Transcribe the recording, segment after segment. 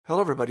Hello,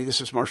 everybody. This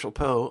is Marshall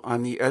Poe.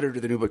 I'm the editor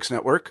of the New Books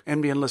Network.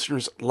 NBN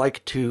listeners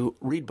like to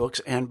read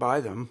books and buy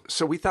them.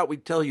 So we thought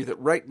we'd tell you that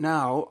right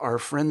now, our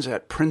friends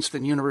at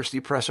Princeton University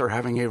Press are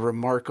having a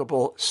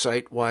remarkable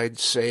site-wide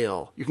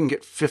sale. You can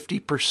get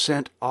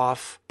 50%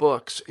 off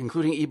books,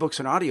 including ebooks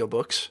and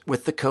audiobooks,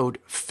 with the code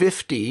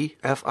 50,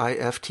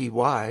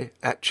 F-I-F-T-Y,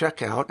 at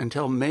checkout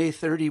until May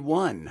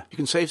 31. You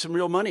can save some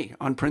real money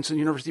on Princeton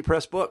University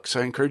Press books.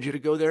 I encourage you to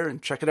go there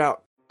and check it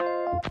out.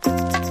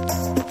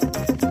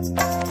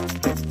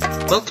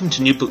 Welcome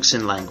to New Books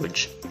in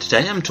Language.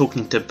 Today I'm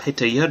talking to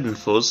Peter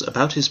Jordanfors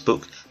about his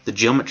book, The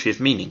Geometry of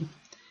Meaning.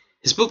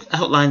 His book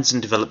outlines and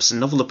develops a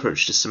novel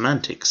approach to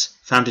semantics,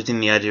 founded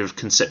in the idea of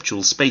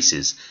conceptual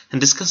spaces,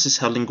 and discusses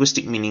how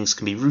linguistic meanings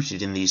can be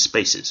rooted in these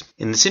spaces.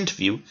 In this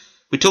interview,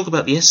 we talk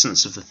about the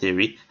essence of the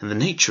theory and the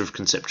nature of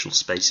conceptual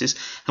spaces,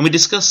 and we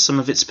discuss some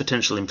of its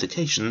potential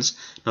implications,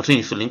 not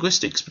only for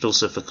linguistics but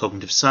also for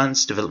cognitive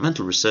science,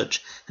 developmental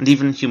research, and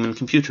even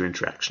human-computer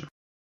interaction.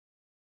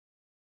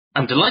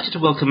 I'm delighted to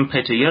welcome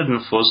Peter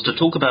Jordanfors to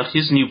talk about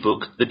his new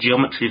book, The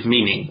Geometry of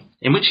Meaning,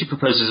 in which he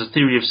proposes a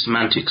theory of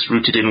semantics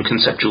rooted in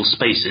conceptual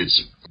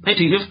spaces.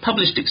 Peter, you've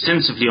published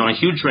extensively on a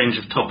huge range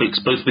of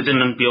topics, both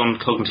within and beyond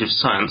cognitive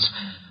science.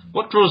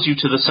 What draws you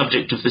to the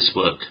subject of this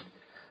work?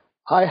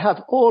 I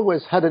have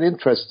always had an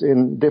interest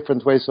in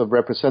different ways of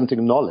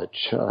representing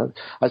knowledge.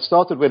 I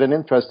started with an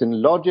interest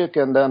in logic,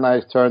 and then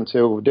I turned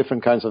to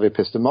different kinds of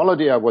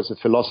epistemology. I was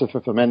a philosopher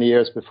for many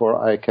years before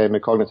I became a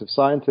cognitive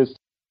scientist.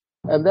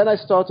 And then I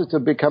started to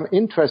become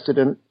interested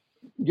in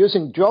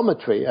using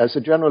geometry as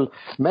a general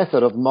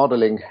method of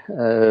modeling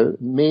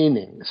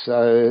meanings,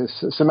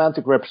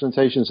 semantic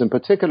representations in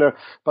particular,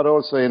 but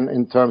also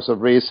in terms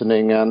of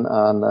reasoning and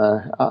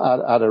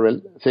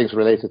other things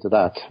related to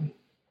that.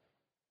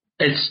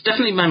 It's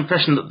definitely my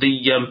impression that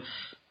the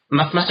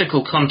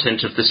mathematical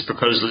content of this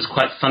proposal is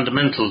quite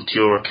fundamental to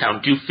your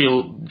account. Do you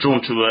feel drawn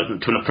to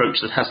an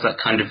approach that has that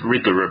kind of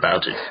rigor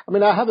about it? I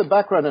mean, I have a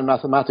background in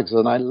mathematics,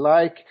 and I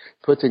like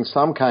putting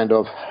some kind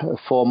of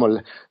formal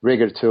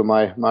rigor to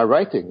my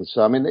writings.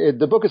 I mean,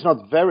 the book is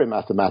not very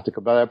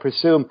mathematical, but I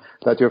presume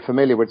that you're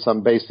familiar with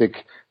some basic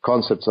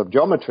concepts of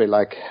geometry,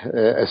 like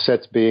a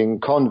set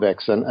being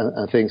convex and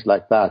things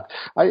like that.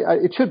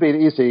 It should be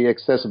easily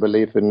accessible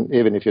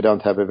even if you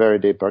don't have a very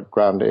deep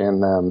background in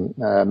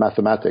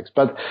mathematics.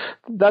 But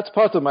that's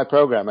part of my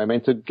program. I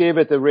mean, to give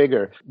it a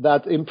rigor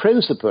that, in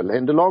principle,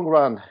 in the long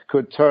run,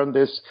 could turn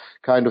this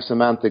kind of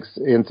semantics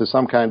into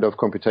some kind of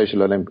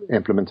computational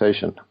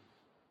implementation.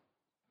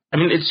 I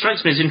mean, it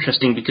strikes me as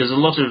interesting because a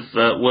lot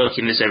of work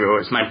in this area, or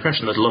it's my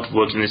impression that a lot of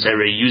work in this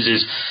area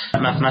uses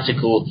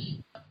mathematical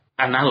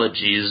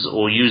analogies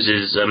or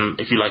uses,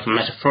 if you like, a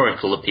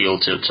metaphorical appeal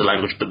to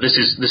language, but this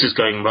is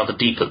going rather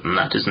deeper than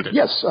that, isn't it?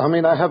 Yes, I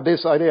mean, I have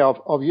this idea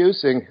of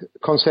using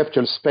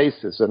conceptual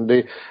spaces, and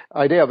the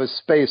idea of a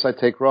space I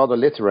take rather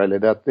literally,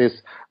 that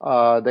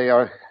they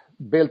are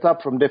built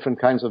up from different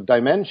kinds of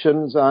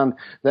dimensions, and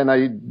then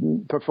I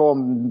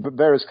perform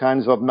various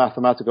kinds of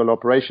mathematical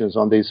operations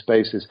on these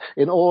spaces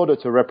in order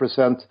to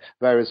represent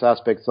various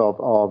aspects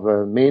of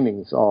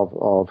meanings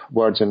of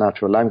words in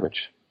natural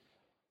language.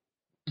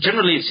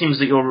 Generally, it seems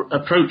that your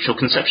approach or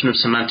conception of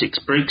semantics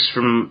breaks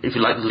from, if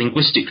you like, the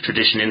linguistic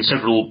tradition in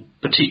several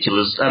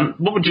particulars.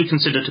 What would you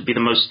consider to be the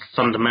most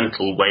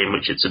fundamental way in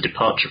which it's a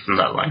departure from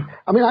that line?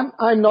 I mean,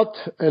 I'm not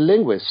a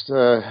linguist,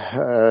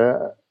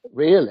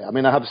 really. I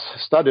mean, I have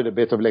studied a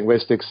bit of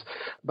linguistics,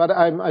 but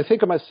I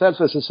think of myself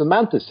as a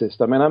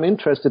semanticist. I mean, I'm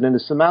interested in the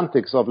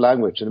semantics of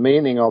language and the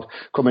meaning of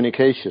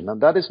communication.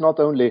 And that is not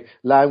only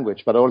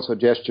language, but also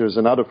gestures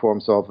and other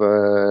forms of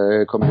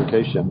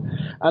communication.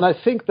 And I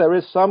think there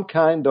is some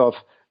kind of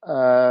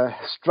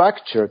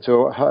structure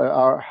to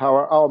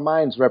how our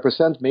minds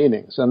represent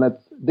meanings. And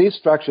that these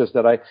structures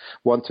that I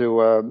want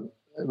to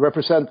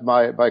represent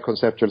by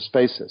conceptual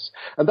spaces.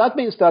 And that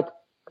means that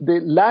the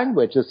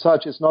language as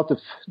such is not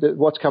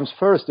what comes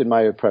first in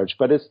my approach,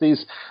 but it's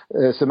these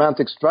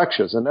semantic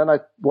structures. And then I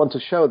want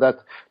to show that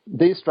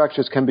these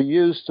structures can be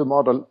used to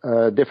model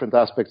different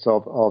aspects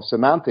of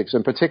semantics.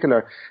 In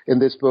particular, in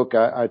this book,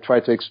 I try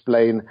to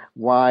explain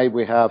why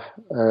we have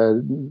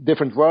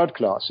different word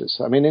classes.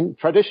 I mean, in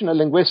traditional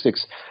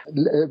linguistics,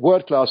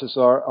 word classes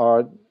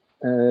are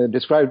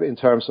described in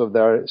terms of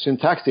their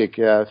syntactic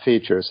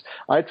features.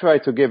 I try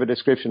to give a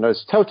description that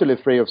is totally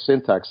free of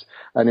syntax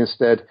and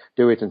instead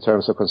do it in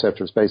terms of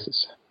conceptual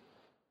spaces.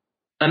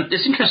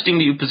 It's interesting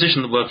that you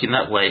position the work in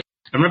that way.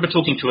 I remember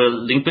talking to a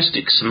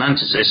linguistic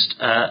semanticist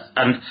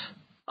and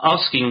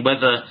asking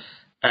whether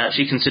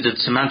she considered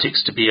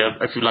semantics to be,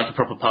 if you like, a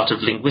proper part of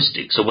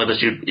linguistics, or whether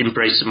she'd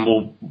embrace a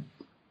more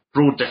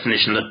broad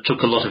definition that took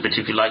a lot of it,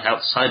 if you like,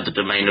 outside the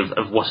domain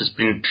of what has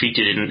been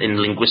treated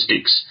in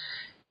linguistics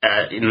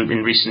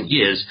in recent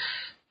years.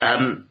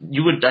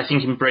 you would, I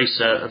think,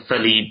 embrace a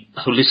fairly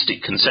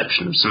holistic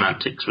conception of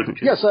semantics,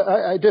 wouldn't you? Yes,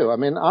 I do. I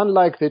mean,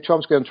 unlike the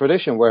Chomskyan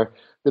tradition, where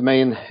the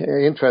main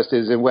interest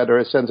is in whether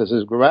a sentence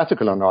is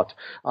grammatical or not,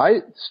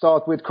 I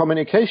start with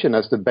communication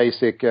as the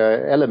basic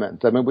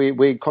element. I mean,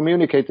 we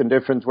communicate in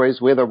different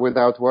ways, with or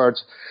without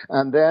words,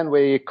 and then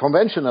we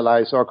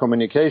conventionalize our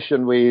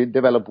communication. We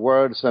develop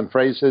words and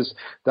phrases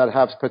that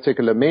have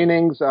particular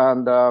meanings,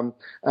 and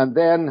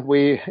then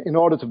we, in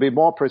order to be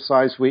more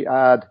precise, we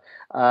add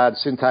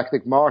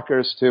syntactic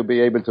markers to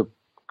be able to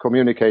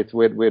communicate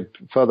with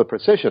further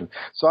precision.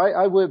 So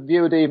I would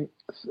view the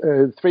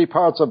three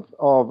parts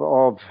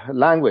of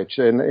language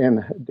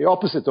in the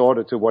opposite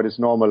order to what is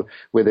normal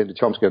within the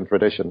Chomskyan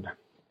tradition.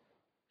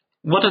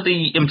 What are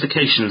the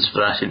implications for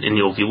that in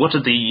your view? What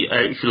are the,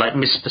 if you like,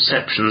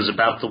 misperceptions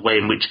about the way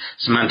in which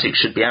semantics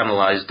should be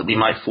analysed that we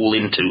might fall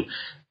into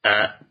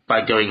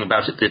by going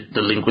about it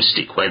the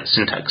linguistic way, the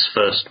syntax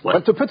first way?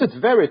 Well, to put it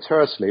very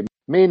tersely,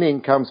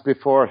 meaning comes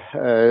before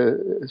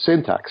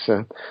syntax.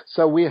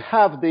 So we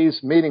have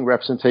these meaning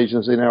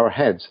representations in our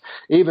heads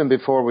even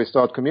before we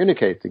start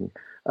communicating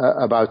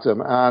about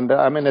them. And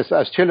I mean,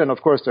 as children,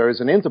 of course, there is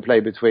an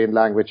interplay between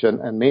language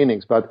and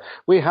meanings, but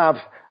we have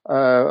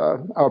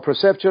our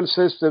perceptual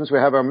systems, we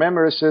have our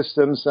memory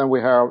systems, and we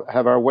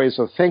have our ways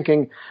of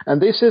thinking.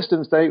 And these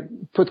systems, they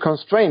put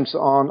constraints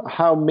on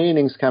how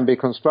meanings can be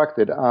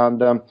constructed.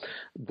 And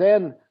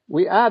then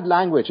we add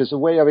language as a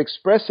way of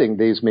expressing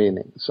these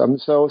meanings.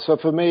 So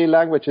for me,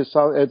 language is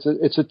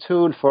it's a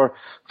tool for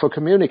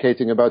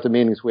communicating about the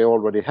meanings we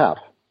already have.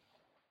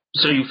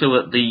 So you feel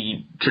that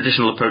the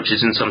traditional approach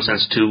is in some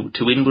sense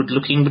too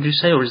inward-looking, would you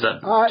say, or is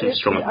that too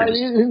strong a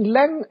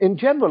criticism? In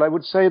general, I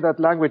would say that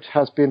language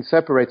has been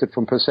separated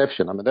from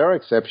perception. I mean, there are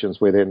exceptions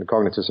within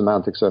cognitive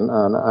semantics and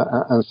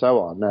so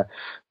on.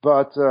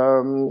 But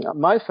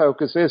my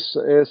focus is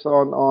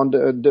on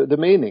the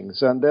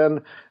meanings. And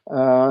then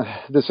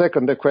the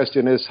second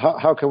question is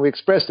how can we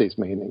express these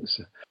meanings?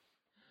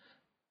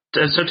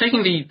 So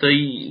taking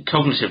the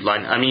cognitive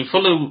line, I mean,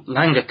 follow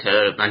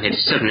Langacker,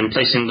 1987, in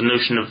placing the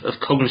notion of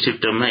cognitive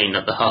domain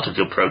at the heart of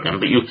your program,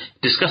 but you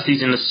discuss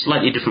these in a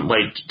slightly different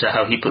way to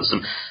how he puts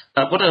them.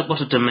 What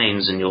are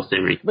domains in your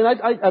theory? I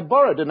mean, I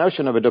borrowed the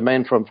notion of a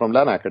domain from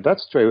Langacker,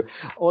 that's true,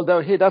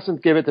 although he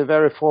doesn't give it a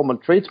very formal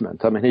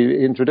treatment. I mean,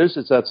 he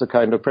introduces it as a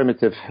kind of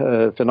primitive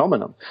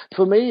phenomenon.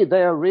 For me,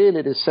 they are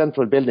really the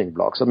central building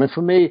blocks. I mean,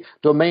 for me,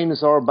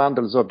 domains are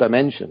bundles of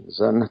dimensions.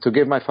 And to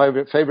give my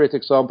favorite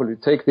example, we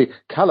take the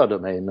color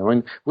domain. I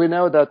mean, we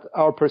know that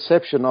our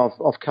perception of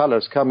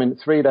colors come in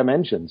 3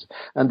 dimensions,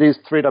 and these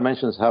 3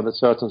 dimensions have a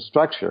certain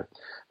structure.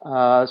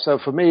 So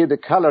for me, the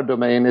color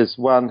domain is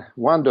one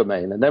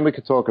domain. And then we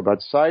can talk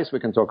about size, we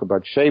can talk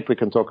about shape, we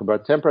can talk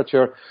about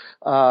temperature,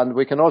 and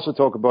we can also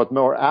talk about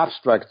more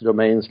abstract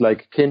domains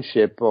like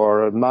kinship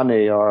or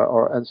money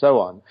or and so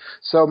on.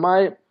 So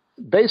my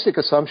basic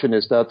assumption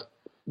is that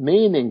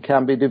meaning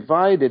can be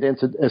divided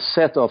into a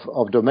set of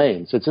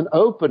domains. It's an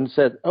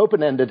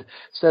open-ended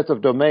set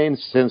of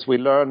domains, since we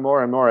learn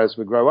more and more as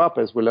we grow up,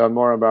 as we learn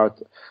more and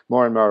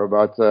more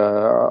about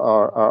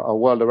our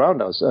world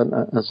around us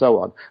and so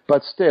on.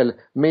 But still,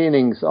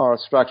 meanings are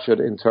structured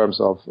in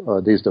terms of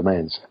these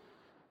domains.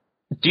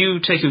 Do you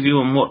take a view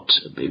on what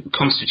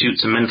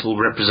constitutes a mental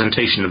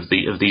representation of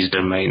these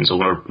domains,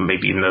 or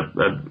maybe even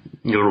a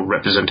neural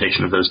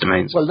representation of those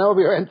domains? Well, now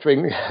we are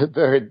entering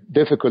very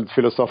difficult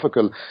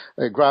philosophical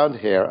ground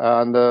here.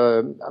 And,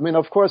 I mean,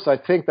 of course, I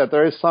think that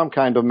there is some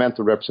kind of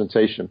mental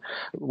representation.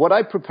 What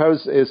I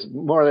propose is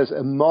more or less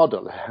a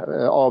model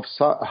of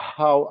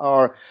how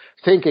our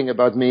thinking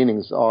about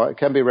meanings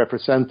can be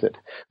represented.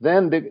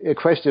 Then the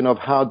question of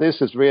how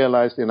this is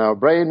realized in our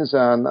brains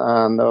and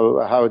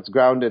how it's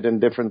grounded in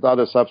different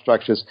other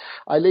substructures,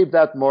 I leave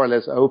that more or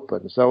less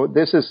open. So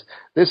this is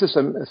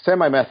a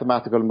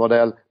semi-mathematical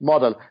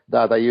model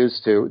that I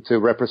use to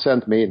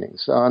represent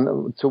meanings.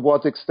 And to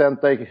what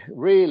extent they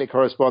really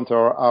correspond to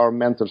our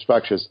mental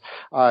structures,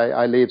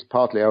 I leave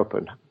partly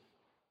open.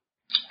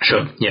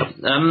 Sure, yeah.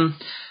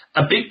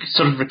 A big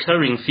sort of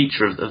recurring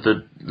feature of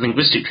the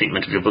linguistic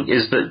treatment of your book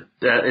is that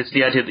it's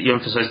the idea that you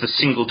emphasize the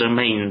single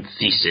domain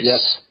thesis.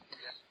 Yes.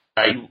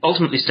 You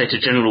ultimately state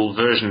a general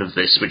version of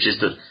this, which is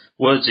that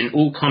words in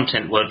all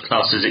content word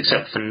classes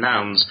except for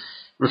nouns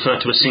refer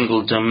to a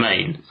single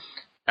domain.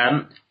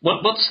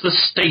 What's the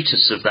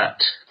status of that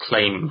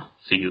claim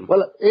for you?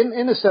 Well,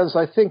 in a sense,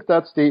 I think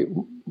that's the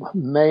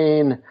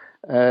main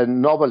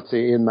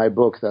novelty in my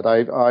book, that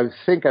I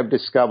think I've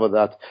discovered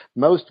that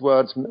most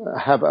words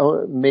have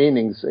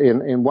meanings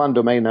in one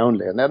domain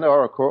only. And then there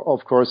are,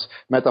 of course,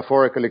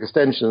 metaphorical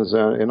extensions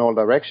in all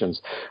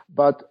directions.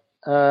 But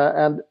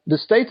and the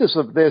status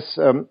of this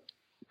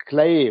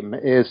claim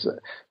is,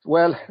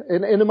 well,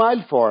 in a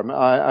mild form,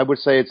 I would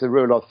say it's a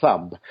rule of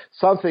thumb,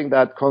 something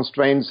that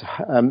constrains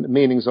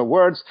meanings of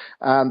words,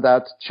 and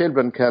that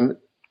children can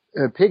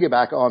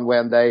piggyback on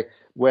when they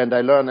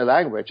learn a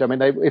language. I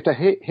mean, if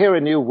they hear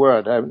a new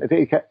word,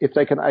 if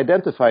they can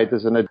identify it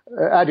as an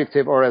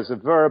adjective or as a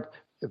verb,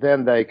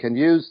 then they can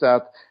use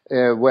that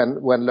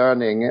when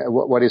learning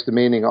what is the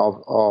meaning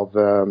of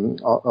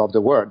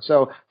the word.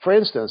 So, for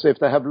instance, if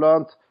they have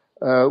learned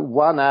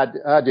one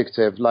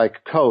adjective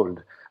like cold,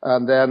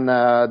 and then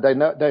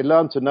they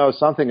learn to know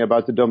something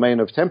about the domain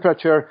of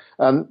temperature,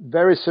 and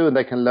very soon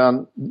they can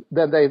learn.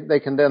 Then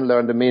they can then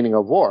learn the meaning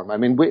of warm. I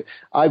mean,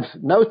 I've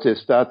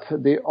noticed that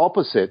the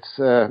opposites,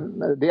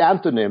 the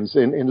antonyms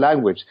in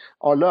language,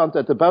 are learned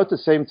at about the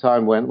same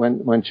time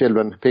when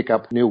children pick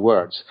up new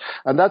words,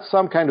 and that's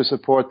some kind of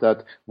support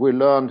that we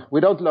learn. We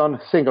don't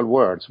learn single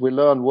words. We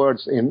learn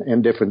words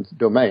in different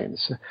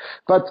domains,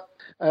 but.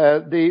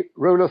 The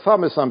rule of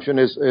thumb assumption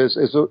is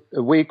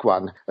a weak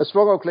one. A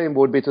stronger claim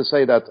would be to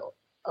say that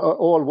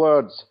all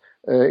words,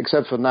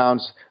 except for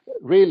nouns,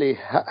 really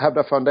have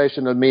their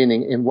foundational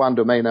meaning in one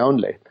domain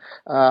only.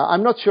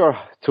 I'm not sure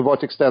to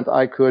what extent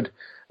I could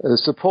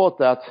support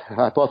that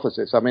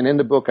hypothesis. I mean, in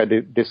the book I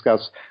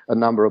discuss a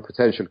number of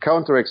potential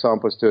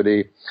counterexamples to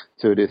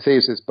the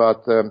thesis,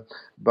 but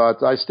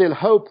I still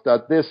hope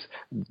that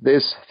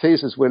this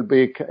thesis will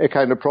be a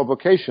kind of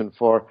provocation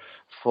for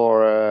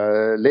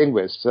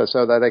linguists,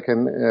 so that they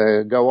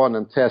can go on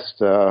and test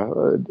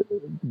the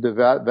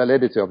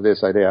validity of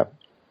this idea.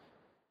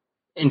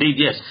 Indeed,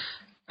 yes.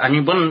 I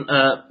mean, one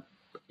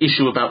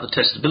issue about the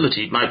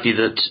testability might be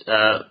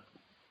that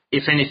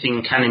if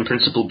anything can in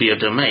principle be a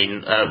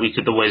domain, we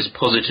could always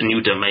posit a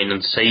new domain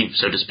and save,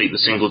 so to speak, the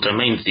single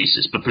domain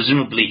thesis. But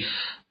presumably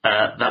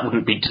that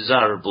wouldn't be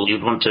desirable.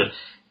 You'd want to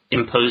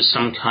impose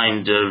some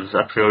kind of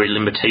a priori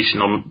limitation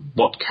on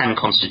what can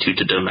constitute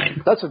a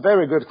domain? That's a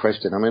very good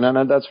question. I mean,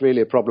 and that's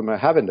really a problem I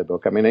have in the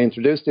book. I mean, I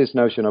introduced this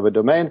notion of a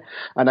domain,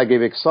 and I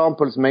give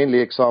examples, mainly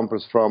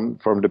examples from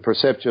the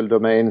perceptual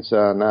domains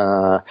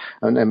and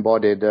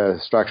embodied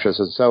structures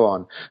and so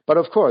on. But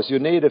of course, you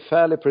need a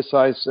fairly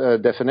precise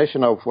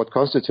definition of what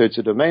constitutes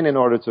a domain in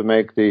order to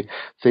make the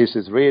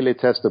thesis really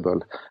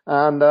testable.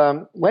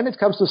 And when it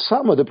comes to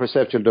some of the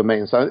perceptual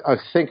domains, I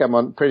think I'm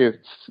on pretty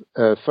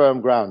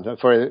firm ground.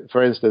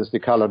 For instance, the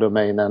color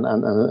domain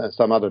and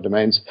some other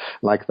domains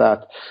like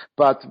that.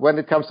 But when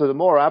it comes to the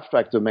more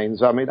abstract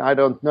domains, I mean, I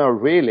don't know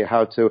really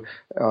how to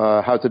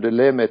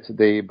delimit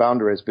the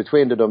boundaries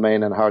between the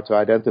domain and how to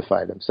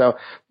identify them. So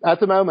at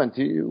the moment,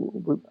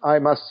 I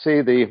must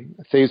see the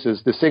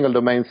thesis, the single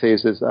domain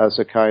thesis, as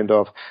a kind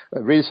of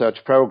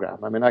research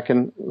program. I mean, I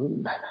can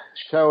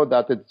show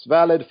that it's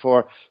valid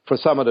for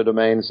some of the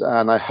domains,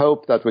 and I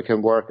hope that we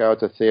can work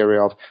out a theory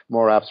of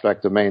more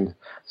abstract domains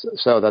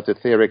so that the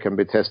theory can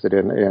be tested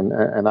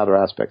in other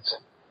aspects.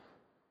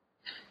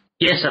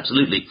 Yes,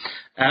 absolutely.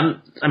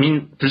 I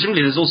mean,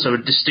 presumably there's also a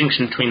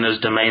distinction between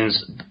those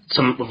domains,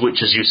 some of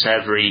which, as you say,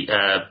 are very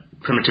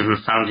primitive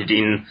and founded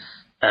in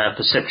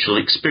perceptual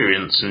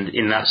experience, and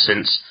in that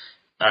sense,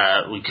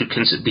 we could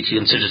be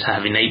considered to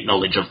have innate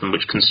knowledge of them,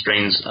 which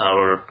constrains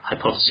our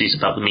hypotheses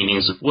about the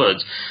meanings of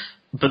words.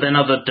 But then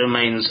other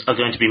domains are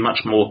going to be much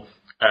more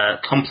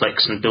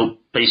complex and built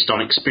based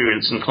on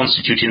experience and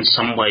constitute in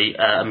some way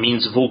a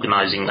means of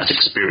organizing that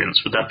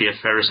experience. Would that be a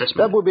fair assessment?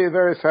 That would be a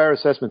very fair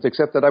assessment,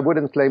 except that I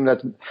wouldn't claim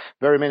that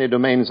very many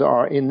domains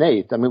are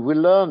innate. I mean, we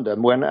learn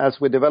them as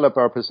we develop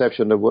our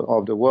perception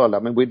of the world. I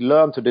mean, we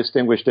learn to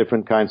distinguish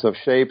different kinds of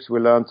shapes.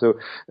 We learn to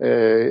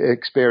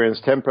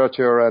experience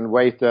temperature and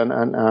weight and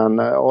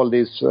all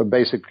these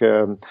basic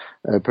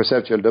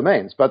perceptual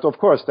domains. But of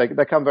course, they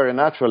come very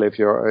naturally if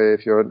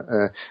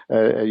you're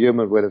a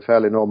human with a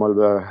fairly normal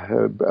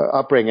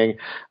upbringing.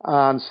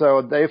 And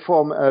so they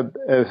form a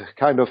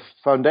kind of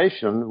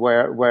foundation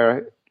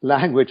where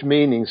language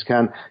meanings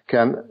can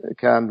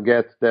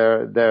get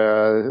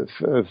their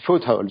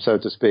foothold, so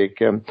to speak.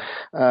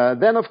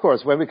 Then, of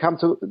course, when we come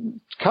to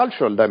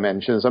cultural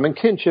dimensions, I mean,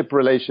 kinship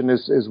relation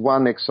is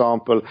one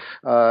example.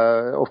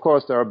 Of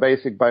course, there are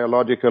basic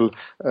biological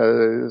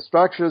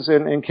structures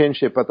in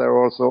kinship, but there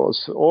are also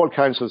all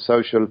kinds of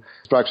social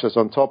structures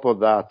on top of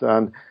that.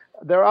 And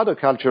there are other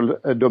cultural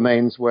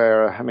domains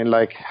where, I mean,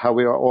 like how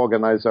we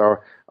organize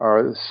our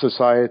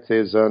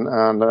societies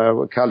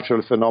and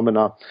cultural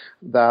phenomena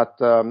that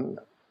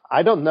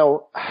I don't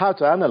know how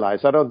to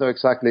analyze. I don't know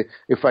exactly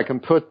if I can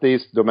put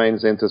these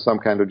domains into some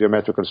kind of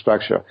geometrical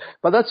structure.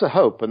 But that's a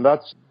hope, and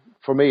that's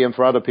for me and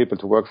for other people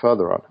to work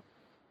further on.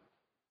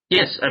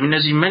 Yes, I mean,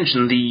 as you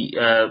mentioned,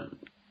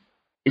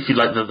 if you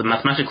like, the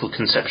mathematical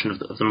conception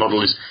of the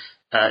model is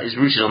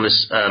rooted on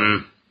this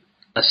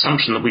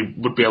assumption that we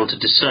would be able to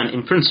discern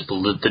in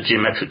principle the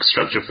geometric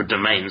structure for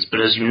domains,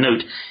 but as you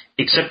note,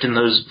 except in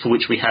those for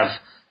which we have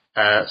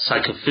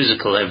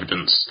psychophysical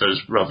evidence, those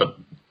rather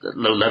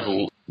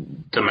low-level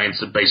domains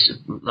that are based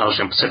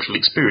largely on perceptual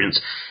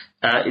experience,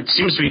 it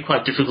seems to be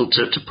quite difficult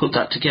to put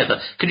that together.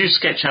 Could you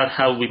sketch out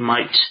how we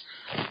might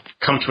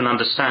come to an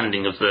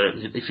understanding of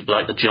if you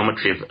like, the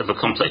geometry of a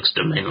complex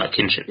domain like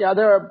kinship? Yeah,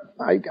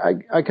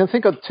 I can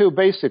think of two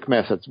basic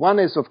methods. One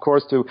is, of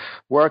course, to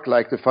work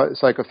like the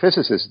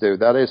psychophysicists do.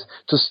 That is,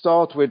 to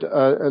start with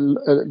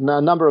a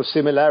number of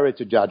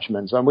similarity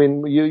judgments. I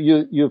mean,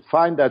 you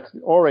find that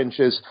orange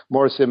is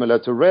more similar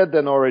to red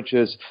than orange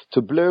is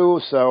to blue,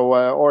 so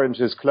orange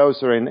is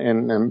closer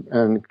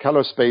in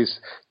color space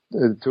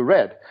to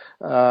red.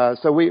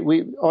 So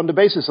we on the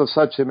basis of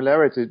such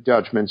similarity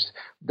judgments,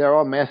 there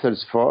are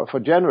methods for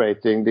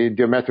generating the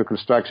geometrical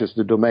structures,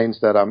 the domains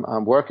that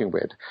I'm working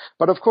with.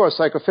 But of course,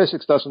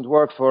 psychophysics doesn't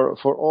work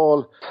for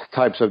all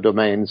types of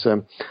domains.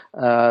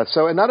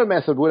 So another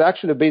method would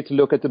actually be to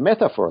look at the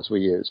metaphors we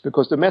use,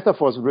 because the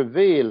metaphors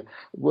reveal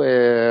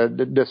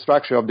the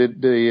structure of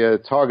the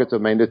target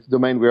domain, the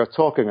domain we are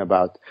talking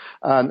about.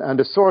 And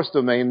the source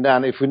domain,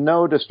 then, if we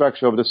know the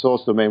structure of the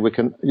source domain, we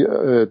can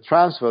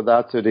transfer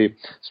that to the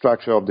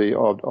structure of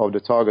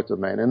the target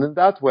domain. And in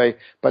that way,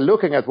 by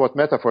looking at what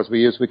metaphors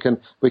we use, we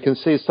can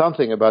see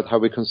something about how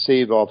we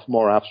conceive of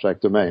more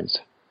abstract domains.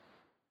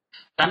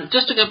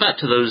 Just to go back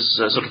to those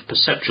sort of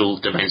perceptual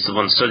domains, the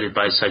ones studied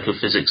by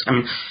psychophysics, I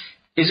mean,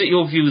 is it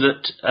your view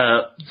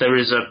that there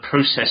is a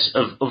process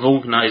of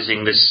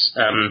organizing this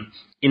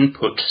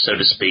input, so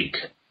to speak,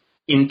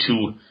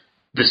 into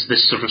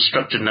this sort of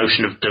structured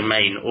notion of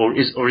domain, or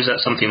is that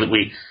something that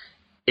we,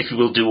 if you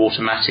will, do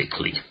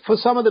automatically? For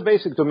some of the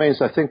basic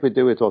domains, I think we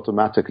do it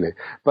automatically.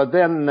 But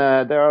then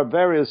there are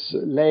various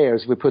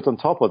layers we put on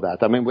top of that.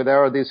 I mean,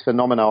 there are these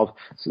phenomena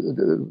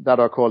that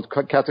are called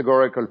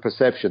categorical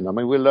perception. I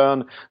mean, we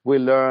learn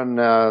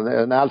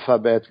an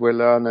alphabet, we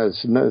learn a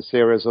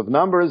series of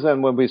numbers,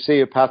 and when we see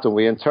a pattern,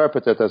 we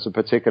interpret it as a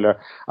particular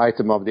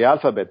item of the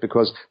alphabet,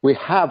 because we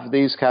have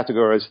these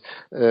categories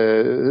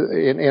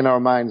in our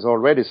minds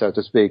already, so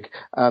to speak,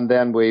 and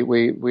then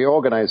we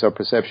organize our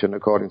perception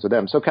according to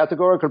them. So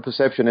categorical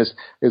perception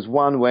is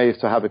one way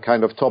to have a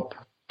kind of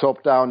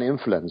top-down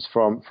influence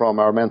from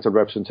our mental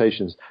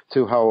representations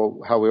to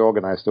how we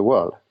organize the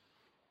world.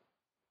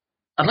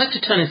 I'd like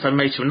to turn, if I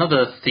may, to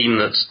another theme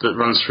that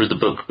runs through the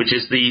book, which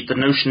is the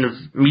notion of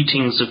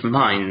meetings of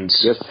minds.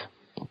 Yes.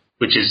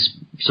 Which is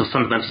so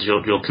fundamental to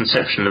your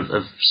conception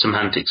of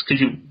semantics.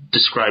 Could you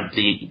describe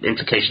the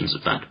implications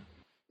of that?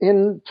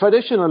 In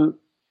traditional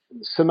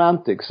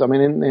semantics, I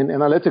mean, in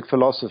analytic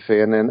philosophy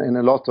and in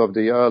a lot of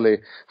the early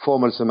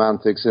formal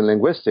semantics in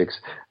linguistics,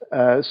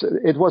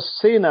 it was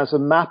seen as a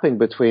mapping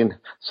between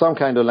some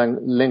kind of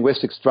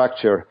linguistic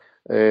structure,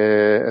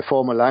 a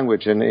formal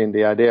language in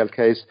the ideal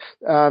case,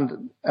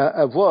 and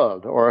a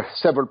world or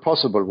several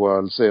possible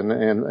worlds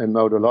in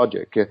modal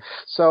logic.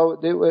 So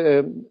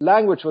the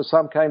language was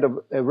some kind of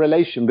a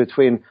relation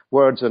between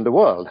words and the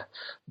world.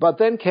 But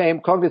then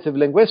came cognitive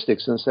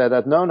linguistics and said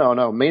that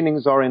no,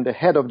 meanings are in the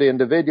head of the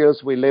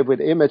individuals. We live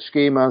with image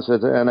schemas,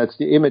 and it's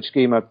the image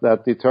schema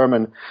that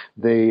determine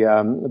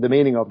the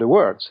meaning of the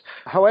words.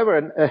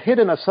 However, a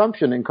hidden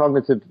assumption in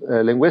cognitive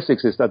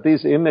linguistics is that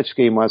these image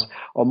schemas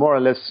are more or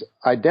less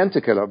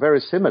identical or very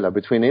similar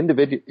between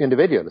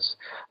individuals.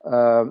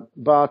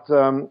 But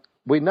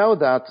we know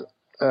that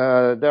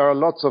there are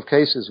lots of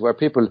cases where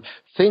people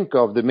think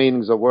of the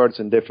meanings of words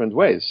in different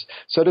ways.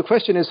 So the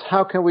question is,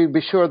 how can we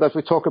be sure that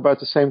we talk about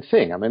the same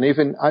thing? I mean,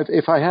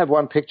 if I have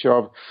one picture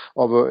of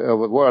a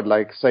word,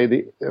 like, say,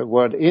 the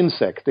word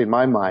insect in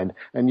my mind,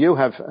 and you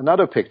have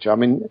another picture, I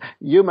mean,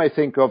 you may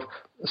think of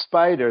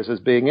spiders as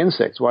being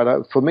insects,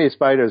 while for me,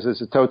 spiders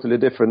is a totally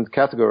different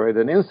category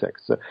than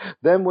insects.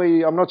 Then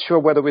I'm not sure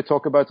whether we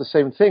talk about the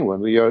same thing when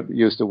we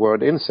use the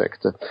word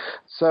insect.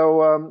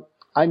 So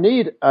I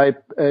need a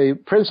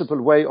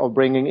principled way of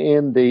bringing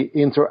in the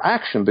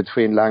interaction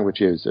between language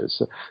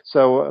users.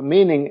 So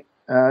meaning,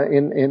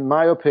 in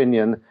my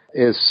opinion,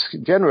 is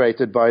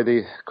generated by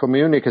the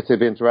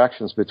communicative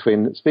interactions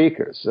between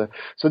speakers.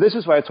 So this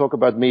is why I talk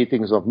about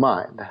meetings of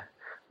mind.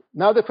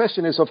 Now the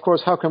question is, of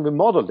course, how can we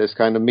model this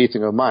kind of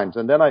meeting of minds?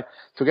 And then I,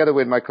 together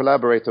with my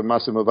collaborator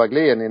Massimo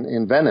Vaglian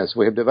in Venice,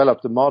 we have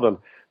developed a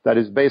model that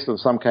is based on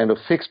some kind of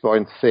fixed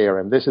point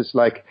theorem. This is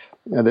like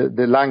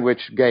the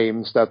language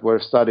games that were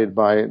studied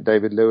by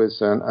David Lewis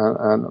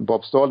and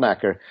Bob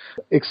Stolnacker,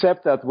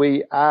 except that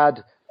we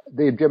add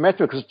the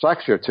geometrical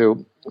structure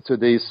to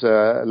these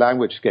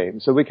language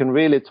games. So we can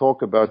really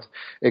talk about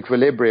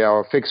equilibria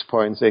or fixed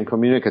points in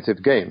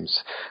communicative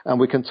games. And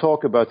we can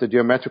talk about the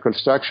geometrical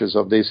structures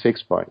of these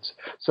fixed points.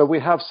 So we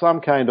have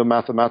some kind of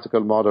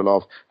mathematical model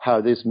of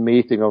how this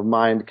meeting of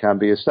mind can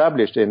be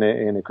established in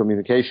a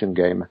communication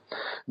game.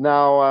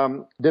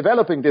 Now,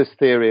 developing this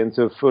theory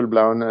into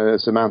full-blown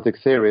semantic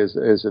theory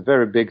is a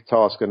very big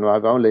task, and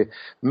I've only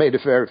made the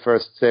very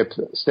first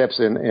steps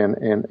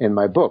in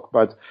my book.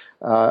 But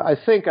I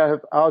think I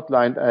have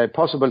outlined a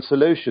possible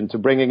solution to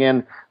bringing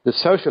in the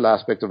social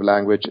aspect of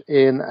language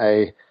in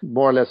a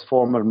more or less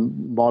formal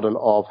model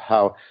of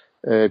how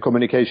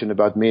communication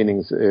about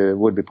meanings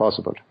would be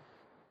possible.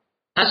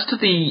 As to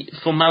the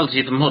formality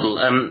of the model,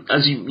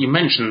 as you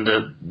mentioned,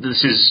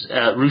 this is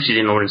rooted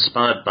in or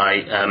inspired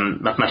by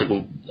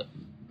mathematical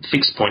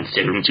fixed point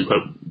theorem, to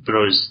quote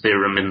Bro's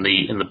theorem in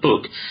the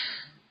book.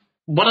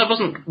 What I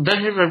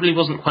really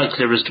wasn't quite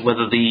clear as to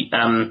whether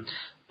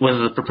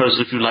the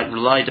proposal, if you like,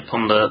 relied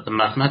upon the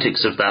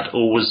mathematics of that,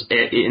 or was,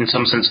 in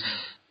some sense,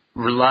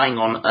 relying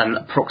on an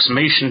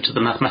approximation to the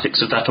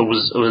mathematics of that, or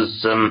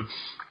was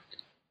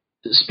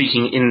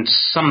speaking in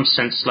some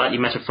sense slightly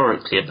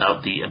metaphorically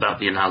about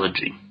the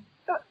analogy.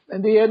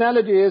 And the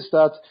analogy is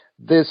that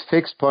this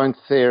fixed point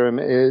theorem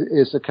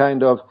is a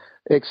kind of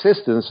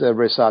existence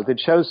result, it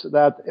shows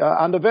that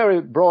under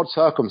very broad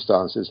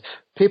circumstances,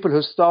 people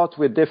who start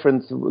with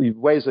different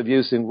ways of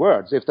using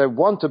words, if they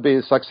want to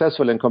be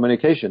successful in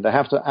communication, they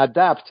have to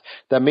adapt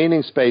their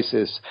meaning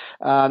spaces.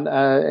 And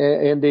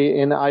in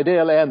the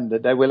ideal end,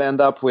 they will end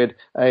up with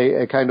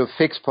a kind of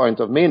fixed point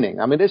of meaning.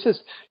 I mean,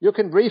 you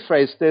can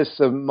rephrase this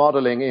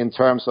modeling in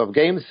terms of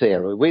game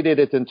theory. We did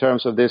it in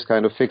terms of this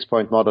kind of fixed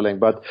point modeling,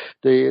 but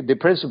the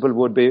principle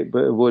would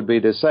be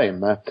the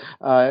same,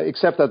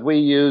 except that we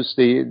use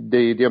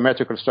the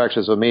geometrical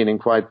structures of meaning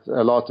quite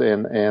a lot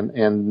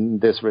in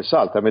this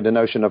result. I mean,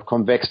 the notion of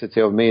convexity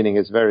of meaning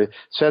is very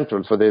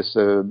central for this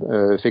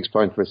fixed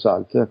point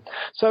result.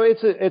 So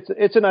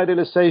it's an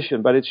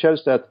idealization, but it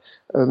shows that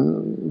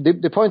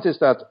the point is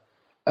that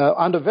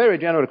under very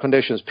general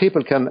conditions,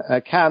 people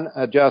can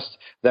adjust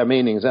their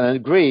meanings and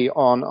agree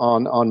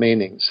on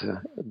meanings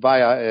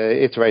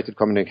via iterated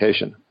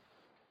communication.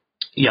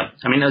 Yeah,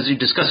 I mean, as you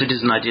discuss, it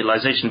is an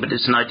idealization, but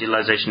it's an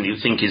idealization that you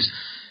think is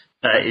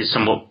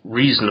somewhat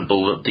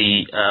reasonable,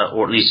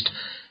 or at least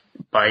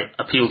by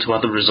appeal to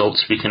other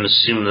results, we can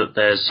assume that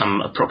there's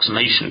some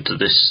approximation to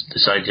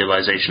this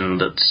idealization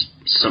that's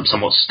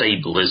somewhat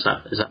stable. Is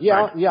that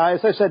right? Yeah.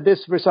 As I said,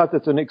 this result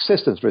is an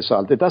existence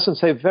result. It doesn't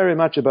say very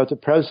much about the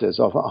process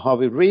of how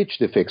we reach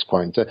the fixed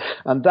point,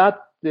 and that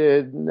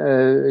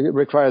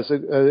requires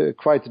a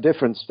quite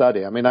different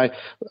study. I mean, I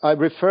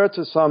refer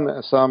to some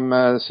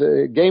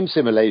game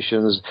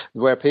simulations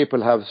where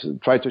people have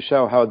tried to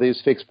show how these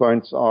fixed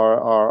points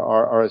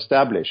are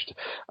established,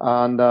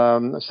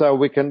 and so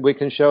we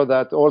can show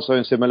that also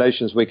in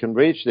simulations we can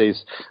reach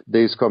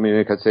these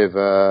communicative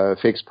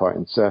fixed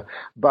points.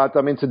 But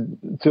I mean,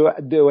 to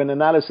do an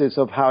analysis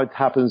of how it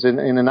happens in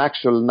an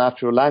actual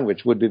natural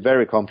language would be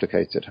very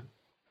complicated.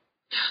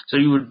 So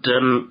you would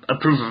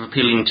approve of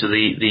appealing to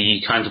the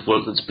kind of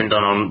work that's been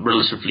done on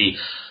relatively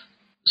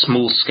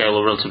small scale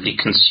or relatively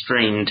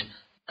constrained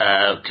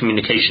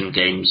communication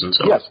games and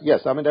so on?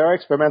 Yes. I mean, there are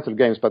experimental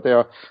games, but they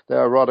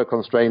are rather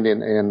constrained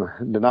in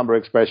the number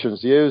of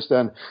expressions used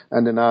and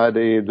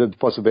the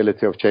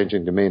possibility of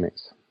changing the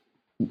meanings.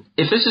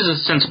 If this is a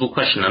sensible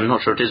question, I'm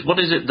not sure it is. What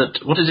is it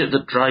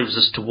that drives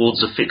us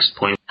towards a fixed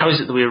point? How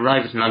is it that we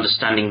arrive at an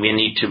understanding we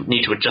need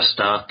to adjust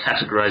our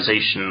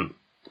categorization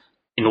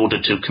in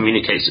order to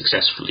communicate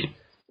successfully?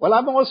 Well,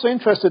 I'm also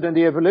interested in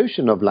the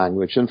evolution of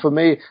language, and for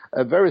me,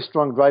 a very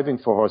strong driving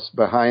force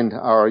behind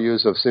our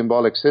use of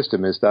symbolic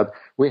system is that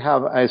we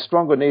have a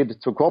stronger need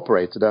to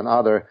cooperate than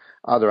other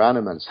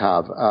animals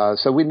have.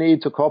 So we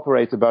need to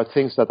cooperate about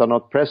things that are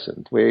not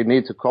present. We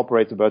need to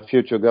cooperate about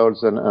future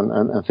goals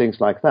and things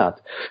like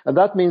that. And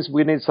that means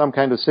we need some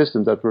kind of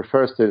system that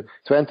refers to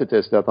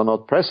entities that are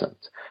not present.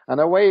 And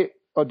a way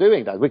of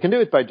doing that, we can do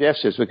it by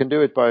gestures, we can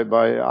do it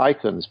by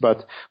icons,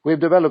 but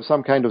we've developed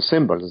some kind of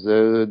symbols,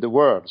 the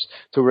words,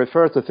 to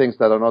refer to things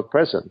that are not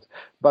present.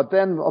 But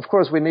then, of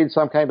course, we need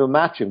some kind of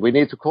matching. We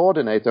need to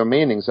coordinate our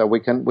meanings so we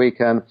can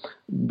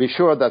be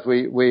sure that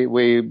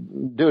we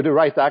do the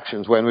right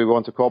actions when we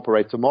want to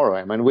cooperate tomorrow.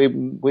 I mean,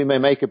 we may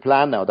make a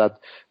plan now that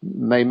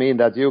may mean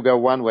that you go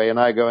one way and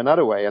I go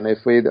another way. And if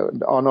we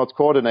are not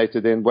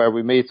coordinated in where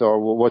we meet or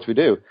what we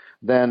do,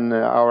 then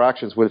our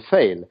actions will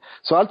fail.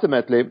 So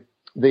ultimately,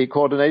 the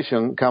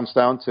coordination comes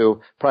down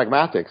to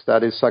pragmatics,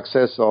 that is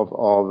success of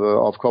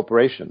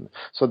cooperation.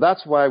 So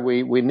that's why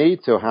we need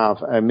to have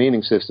a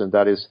meaning system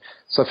that is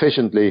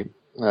sufficiently,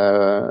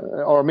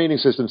 or meaning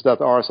systems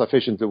that are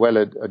sufficiently well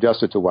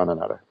adjusted to one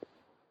another.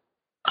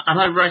 Am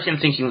I right in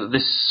thinking that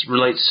this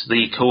relates to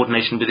the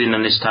coordination within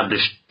an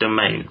established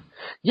domain?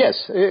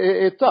 Yes,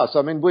 it does.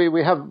 I mean,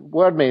 we have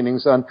word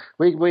meanings, and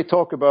we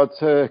talk about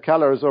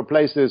colors or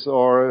places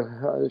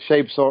or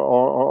shapes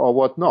or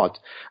whatnot.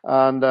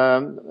 And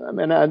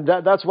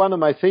that's one of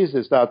my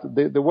theses, that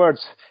the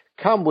words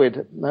come with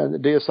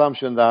the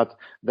assumption that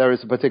there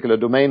is a particular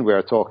domain we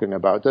are talking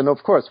about. And of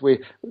course,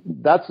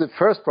 that's the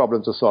first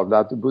problem to solve,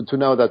 to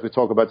know that we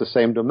talk about the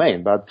same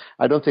domain. But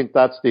I don't think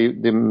that's the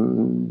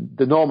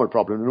normal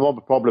problem. The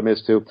normal problem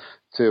is to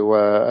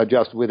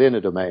adjust within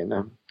a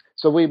domain.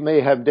 So we may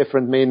have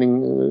different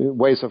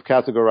ways of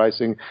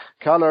categorizing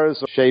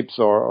colors, shapes,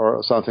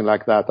 or something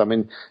like that. I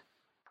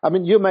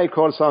mean, you may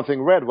call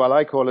something red while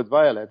I call it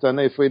violet, and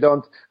if we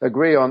don't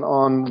agree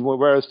on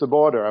where is the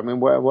border, I mean,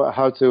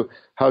 how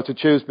to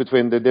choose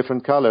between the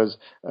different colors,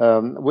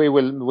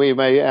 we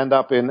may end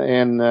up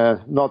in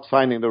not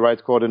finding the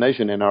right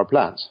coordination in our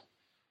plans.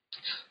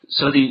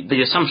 So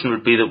the assumption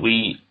would be that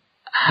we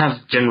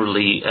have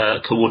generally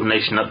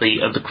coordination at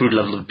the crude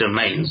level of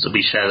domains, that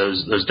we share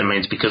those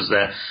domains because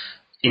they're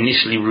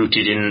initially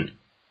rooted in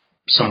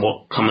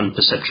somewhat common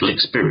perceptual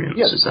experience.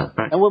 Yes. Is that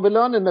right? And when we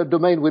learn in a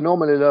domain, we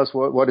normally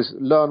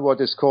learn what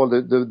is called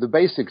the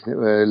basic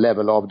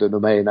level of the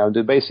domain, and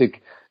the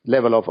basic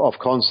level of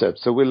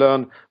concepts. So we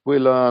learn we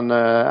learn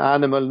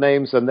animal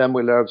names, and then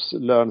we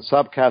learn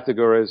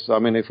subcategories. I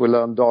mean, if we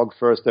learn dog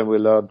first, then we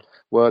learn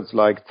words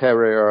like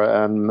terrier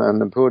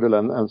and poodle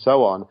and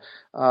so on.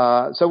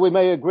 So we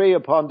may agree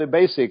upon the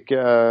basic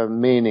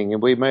meaning,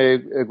 and we may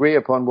agree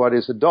upon what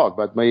is a dog,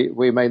 but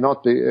we may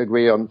not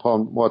agree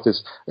upon what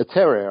is a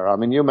terrier. I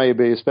mean, you may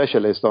be a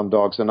specialist on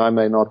dogs, and I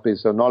may not be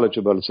so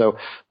knowledgeable. So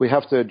we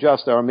have to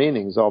adjust our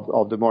meanings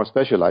of the more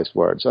specialized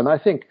words. And I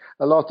think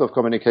a lot of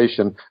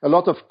communication, a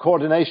lot of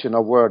coordination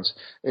of words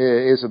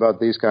is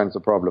about these kinds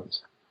of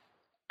problems.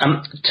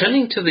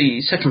 Turning to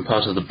the second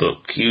part of the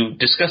book, you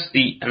discuss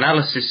the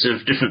analysis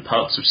of different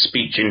parts of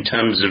speech in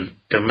terms of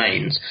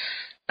domains.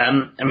 I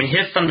mean,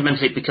 here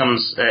fundamentally it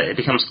becomes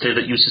clear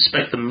that you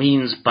suspect the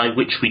means by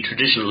which we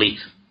traditionally,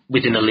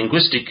 within a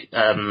linguistic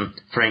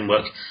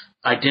framework,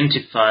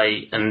 identify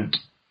and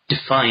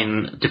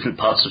define different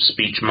parts of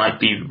speech might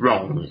be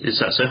wrong. Is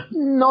that so?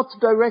 Not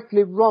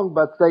directly wrong,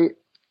 but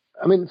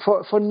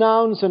for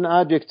nouns and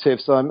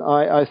adjectives,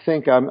 I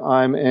think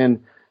I'm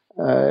in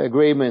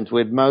agreement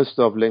with most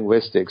of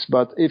linguistics.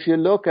 But if you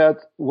look at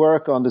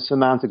work on the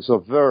semantics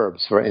of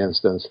verbs, for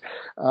instance,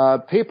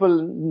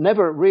 people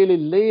never really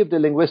leave the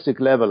linguistic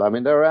level. I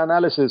mean, there are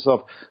analysis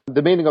of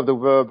the meaning of the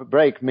verb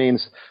break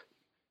means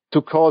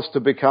to cause to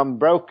become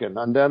broken,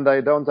 and then they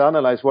don't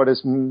analyze what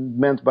is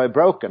meant by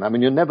broken. I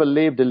mean, you never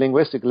leave the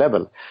linguistic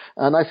level.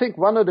 And I think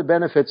one of the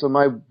benefits of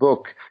my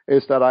book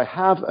is that I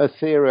have a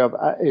theory of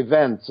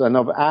events and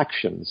of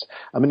actions.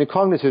 I mean, a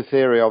cognitive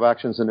theory of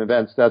actions and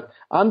events that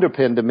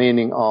underpin the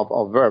meaning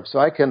of verbs. So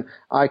I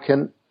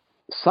can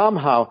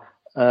somehow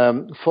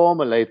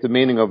formulate the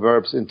meaning of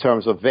verbs in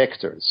terms of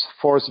vectors,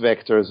 force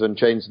vectors and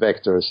change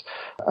vectors,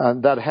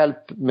 and that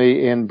helped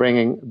me in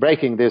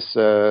breaking this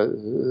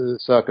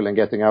circle and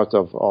getting out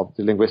of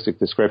the linguistic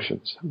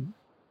descriptions.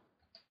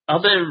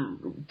 Are there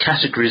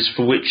categories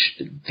for which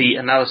the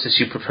analysis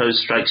you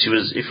propose strikes you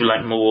as, if you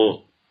like,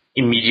 more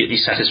immediately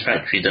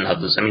satisfactory than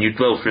others? I mean, you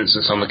dwell, for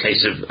instance, on the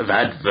case of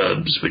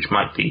adverbs, which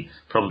might be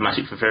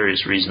problematic for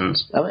various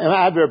reasons.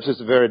 Adverbs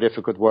is a very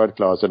difficult word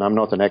class, and I'm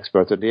not an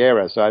expert in the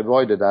area, so I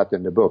avoided that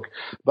in the book.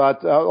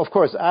 But, of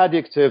course,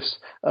 adjectives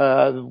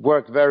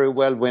work very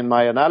well in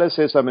my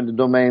analysis. I mean, the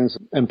domains,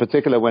 in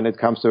particular, when it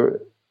comes to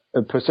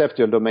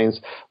perceptual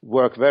domains,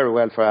 work very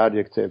well for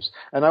adjectives.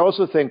 And I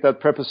also think that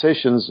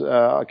prepositions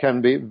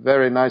can be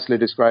very nicely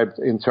described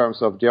in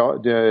terms of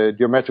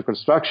geometrical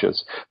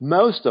structures.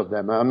 Most of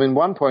them, I mean,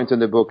 one point in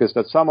the book is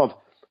that some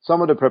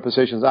of the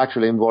prepositions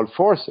actually involve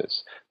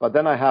forces. But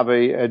then I have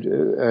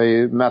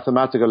a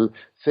mathematical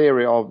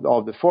theory of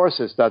the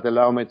forces that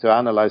allow me to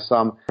analyze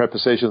some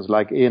prepositions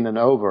like in and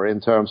over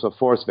in terms of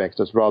force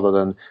vectors rather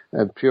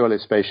than purely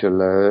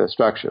spatial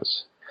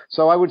structures.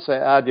 So I would say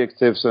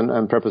adjectives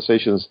and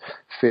prepositions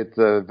fit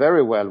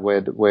very well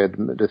with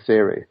the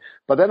theory.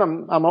 But then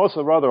I'm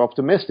also rather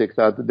optimistic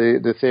that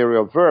the theory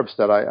of verbs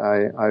that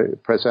I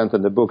present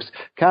in the books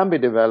can be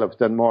developed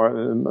and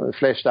more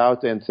fleshed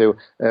out into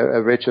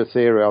a richer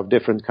theory of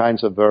different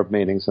kinds of verb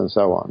meanings and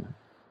so on.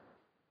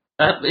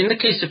 In the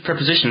case of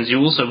prepositions, you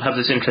also have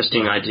this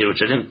interesting idea,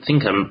 which I don't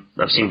think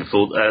I've seen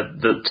before,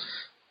 that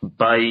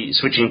by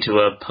switching to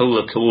a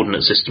polar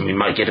coordinate system, we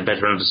might get a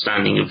better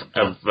understanding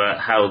of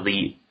how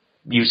the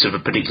use of a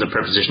particular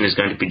preposition is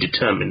going to be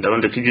determined. I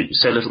wonder, could you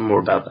say a little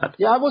more about that?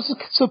 Yeah, I was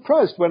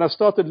surprised when I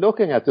started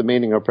looking at the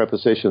meaning of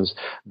prepositions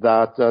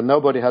that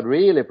nobody had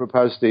really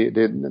proposed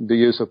the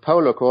use of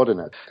polar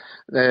coordinates.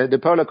 The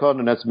polar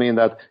coordinates mean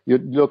that you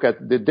look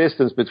at the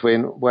distance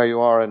between where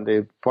you are and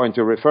the point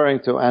you're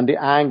referring to and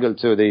the angle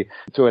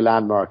to a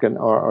landmark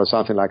or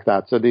something like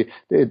that. So the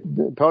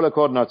polar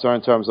coordinates are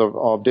in terms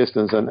of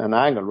distance and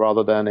angle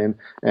rather than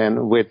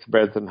in width,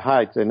 breadth and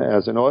height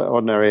as an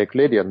ordinary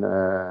Euclidean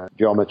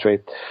geometry.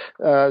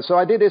 So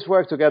I did this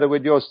work together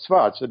with Joost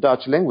Swartz, a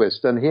Dutch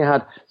linguist, and he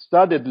had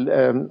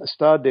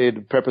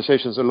studied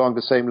prepositions along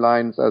the same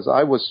lines as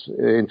I was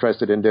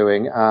interested in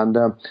doing,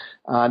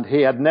 and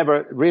he had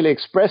never really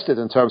expressed it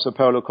in terms of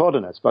polar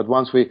coordinates. But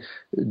once we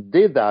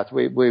did that,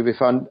 we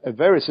found a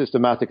very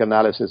systematic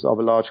analysis of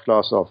a large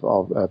class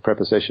of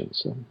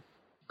prepositions.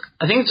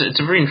 I think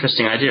it's a very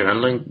interesting idea. I'm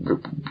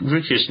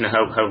very curious to know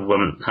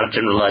how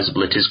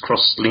generalizable it is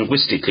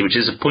cross-linguistically, which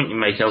is a point you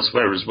make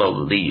elsewhere as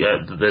well.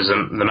 That there's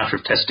the matter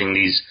of testing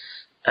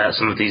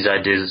some of these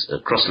ideas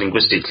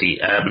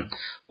cross-linguistically.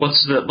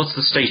 What's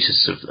the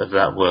status of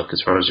that work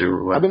as far as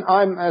you're aware? I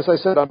mean, as I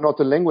said, I'm not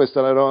a linguist,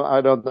 and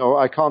I don't know.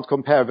 I can't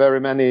compare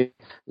very many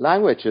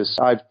languages.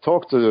 I've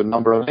talked to a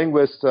number of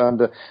linguists,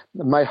 and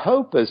my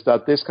hope is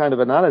that this kind of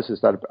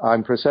analysis that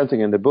I'm presenting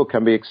in the book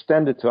can be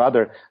extended to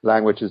other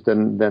languages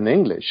than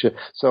English.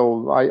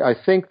 So I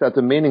think that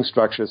the meaning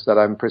structures that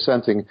I'm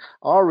presenting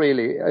are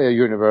really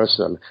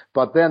universal.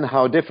 But then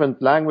how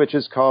different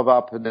languages carve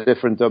up the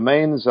different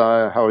domains,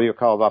 how you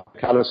carve up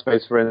color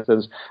space, for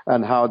instance,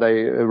 and how they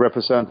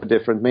represent the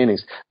different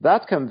meanings,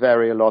 that can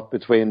vary a lot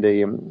between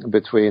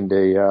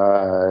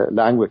the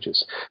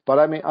languages. But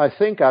I mean, I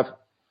think I've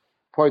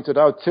pointed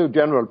out two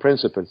general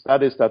principles.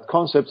 That is that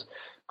concepts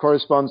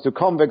corresponds to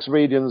convex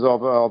regions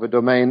of a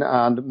domain,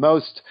 and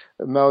most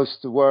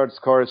words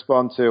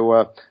correspond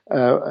to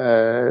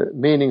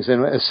meanings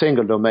in a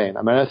single domain.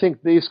 I mean, I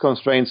think these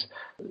constraints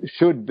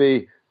should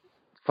be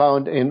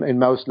found in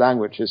most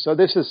languages. So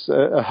this is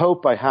a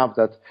hope I have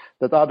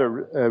that other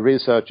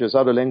researchers,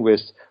 other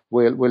linguists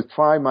will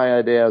try my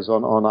ideas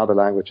on other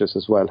languages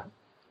as well.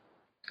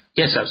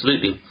 Yes,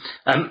 absolutely.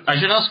 I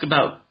should ask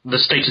about the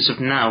status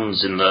of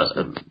nouns in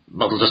the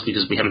model, just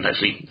because we haven't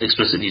actually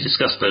explicitly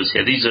discussed those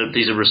here. These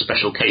are a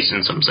special case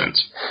in some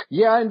sense.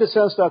 Yeah, in the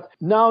sense that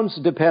nouns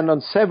depend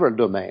on several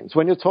domains.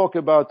 When you talk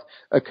about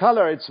a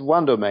color, it's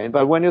one domain,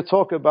 but when you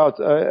talk about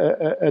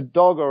a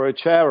dog or a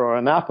chair or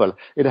an apple,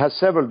 it has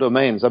several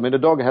domains. I mean, a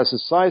dog has a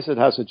size, it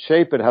has a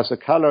shape, it has a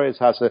color, it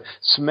has a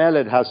smell,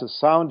 it has a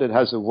sound, it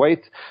has a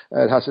weight,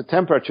 it has a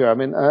temperature. I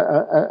mean,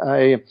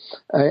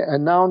 a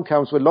noun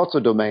comes with lots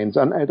of domains,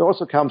 and it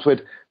also comes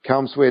with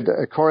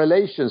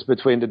correlations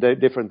between the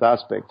different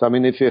aspects. I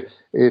mean,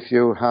 if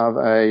you have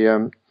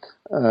a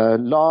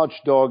large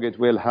dog, it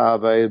will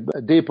have a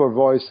deeper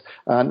voice,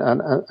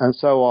 and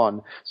so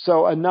on.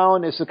 So a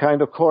noun is a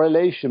kind of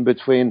correlation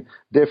between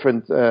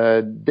different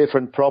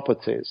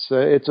properties.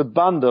 It's a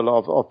bundle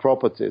of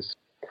properties.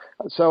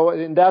 So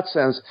in that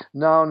sense,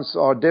 nouns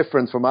are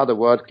different from other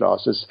word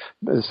classes,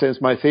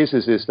 since my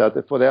thesis is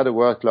that for the other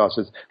word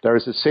classes, there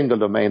is a single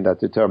domain that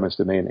determines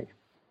the meaning.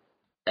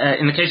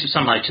 In the case of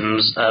some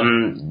items,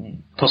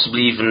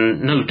 possibly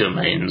even no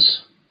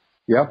domains.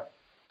 Yeah.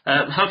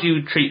 How do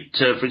you treat,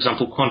 for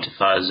example,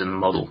 quantifiers in the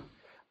model?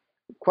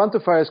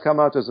 Quantifiers come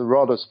out as a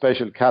rather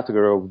special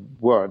category of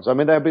words. I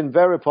mean, they've been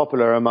very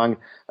popular among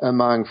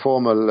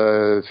formal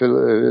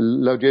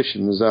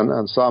logicians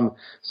and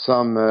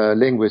some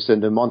linguists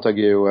in the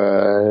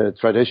Montague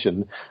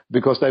tradition,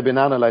 because they've been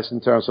analyzed in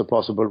terms of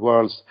possible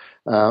worlds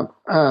and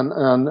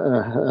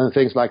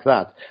things like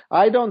that.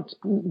 I don't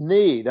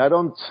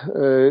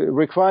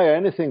require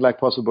anything like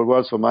possible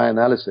worlds for my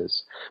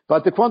analysis,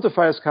 but the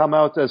quantifiers come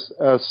out as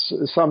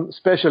some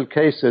special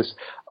cases,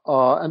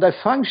 and they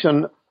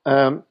function.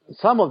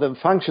 Some of them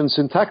function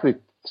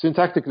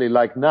syntactically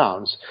like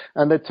nouns,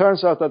 and it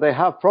turns out that they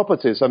have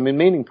properties, I mean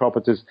meaning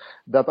properties,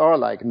 that are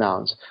like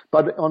nouns.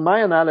 But on my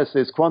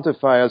analysis,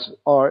 quantifiers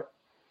are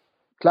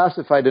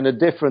classified in a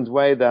different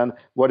way than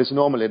what is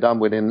normally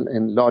done within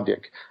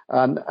logic.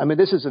 And I mean,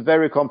 this is a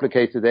very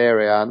complicated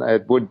area, and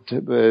it would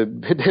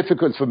be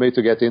difficult for me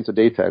to get into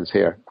details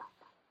here.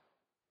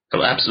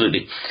 Oh,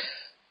 absolutely.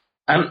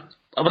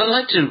 What I'd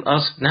like to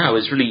ask now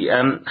is really,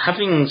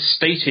 having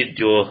stated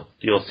your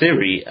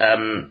theory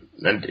and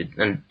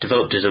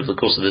developed it over the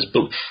course of this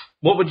book,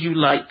 what would you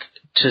like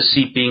to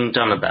see being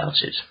done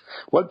about it?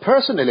 Well,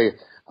 personally,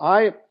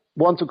 I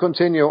want to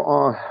continue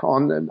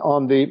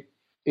on the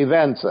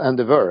events and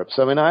the verbs.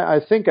 I mean, I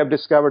think I've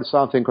discovered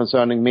something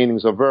concerning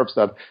meanings of verbs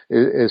that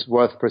is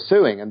worth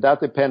pursuing, and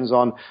that depends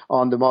on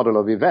the model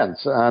of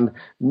events. And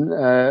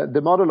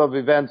the model of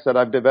events that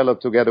I've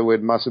developed together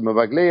with Massimo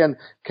Vaglione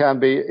can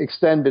be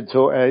extended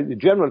to a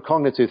general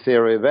cognitive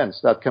theory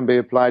events that can be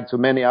applied to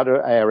many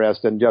other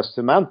areas than just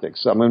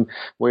semantics. I mean,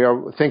 we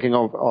are thinking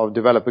of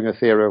developing a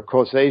theory of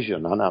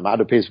causation, and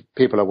other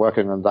people are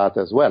working on that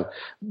as well,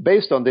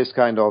 based on this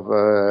kind of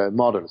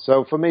model.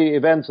 So for me,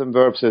 events and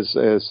verbs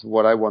is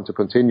what I want to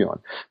continue on.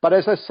 But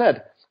as I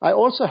said, I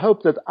also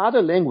hope that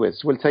other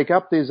linguists will take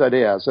up these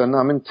ideas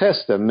and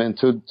test them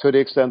to the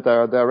extent they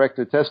are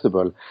directly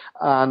testable,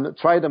 and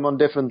try them on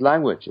different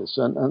languages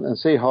and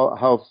see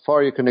how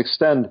far you can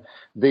extend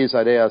these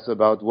ideas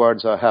about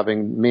words are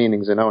having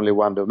meanings in only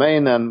one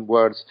domain and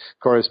words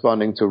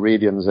corresponding to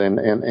regions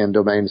in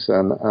domains.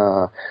 And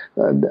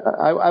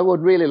I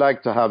would really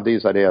like to have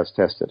these ideas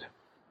tested.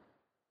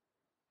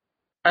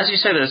 As you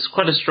say, there's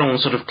quite a strong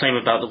sort of claim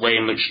about the way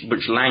in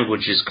which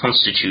language is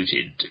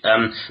constituted,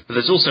 but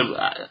there's also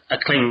a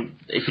claim,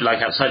 if you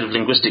like, outside of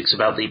linguistics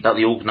about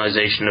the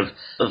organisation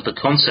of the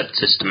concept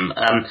system.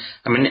 I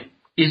mean,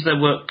 is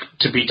there work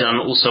to be done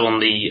also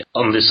on the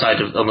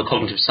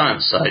cognitive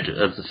science side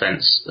of the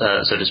fence,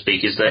 so to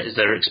speak? Is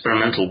there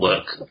experimental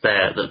work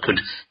there that could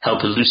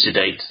help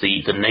elucidate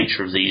the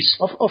nature of these?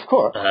 Of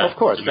course,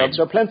 there's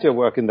plenty of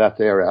work in that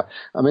area.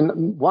 I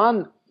mean,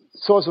 one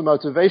source of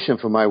motivation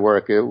for my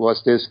work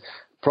was this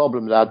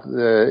problem that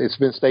it's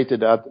been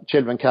stated that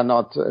children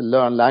cannot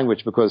learn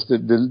language because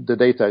the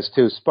data is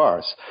too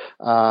sparse.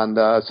 And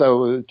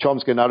so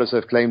Chomsky and others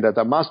have claimed that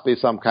there must be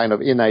some kind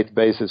of innate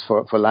basis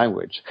for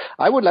language.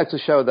 I would like to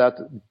show that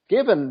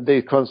given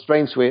the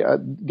constraints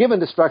given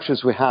the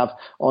structures we have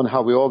on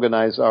how we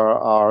organize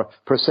our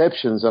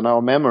perceptions and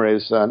our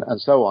memories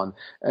and so on,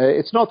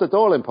 it's not at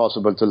all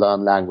impossible to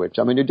learn language.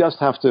 I mean, you just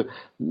have to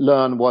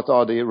learn what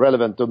are the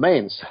relevant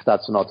domains.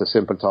 That's not a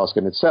simple task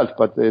in itself,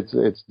 but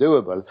it's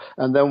doable.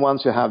 And then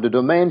once you have the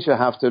domains, you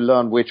have to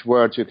learn which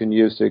words you can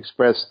use to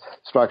express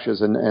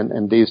structures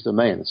in these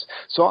domains.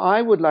 So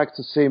I would like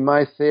to see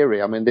my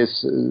theory, I mean,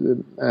 this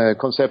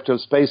conceptual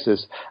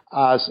spaces,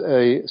 as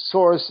a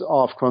source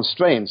of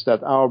constraints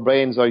constraints that our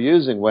brains are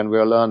using when we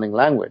are learning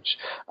language,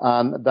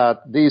 and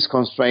that these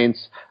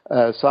constraints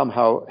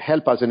somehow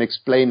help us in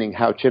explaining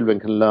how children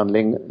can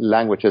learn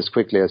language as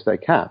quickly as they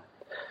can.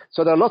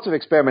 So there are lots of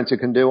experiments you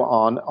can do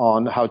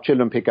on how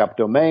children pick up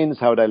domains,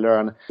 how they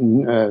learn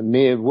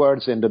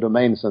words in the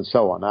domains, and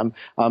so on.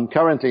 I'm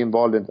currently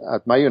involved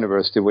at my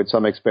university with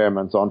some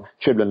experiments on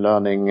children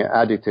learning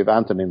additive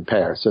antonym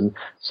pairs and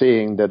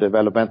seeing the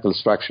developmental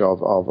structure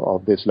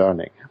of this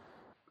learning.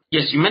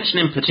 Yes, you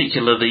mentioned in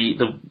particular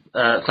the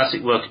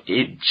classic work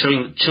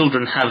showing that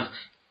children have,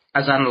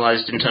 as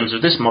analysed in terms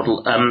of this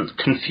model,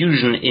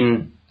 confusion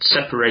in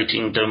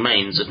separating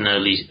domains at an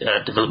early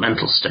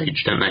developmental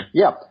stage, don't they?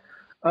 Yeah.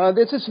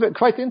 This is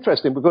quite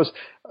interesting because,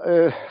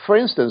 for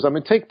instance,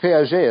 take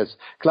Piaget's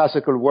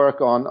classical work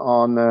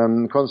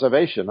on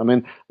conservation.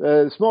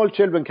 Small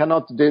children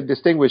cannot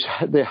distinguish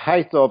the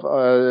height of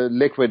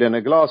liquid in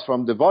a glass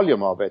from the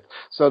volume of it.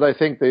 So they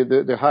think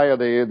the higher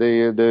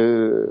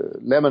the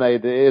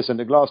lemonade is in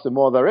the glass, the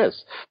more there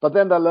is. But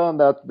then they learn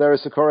that there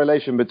is a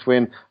correlation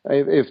between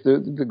if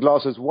the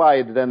glass is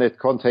wide, then it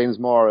contains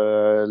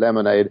more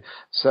lemonade.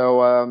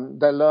 So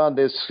they learn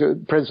this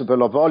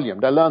principle of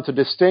volume. They learn to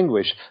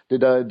distinguish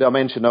the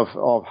dimension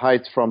of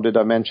height from the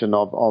dimension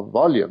of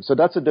volume. So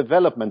that's a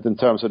development in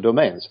terms of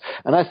domains.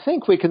 And I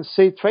think we can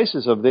see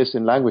traces of this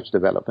in language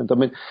development.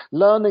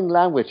 Learning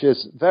language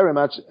is very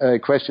much a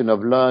question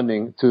of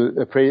learning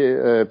to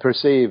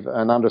perceive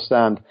and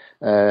understand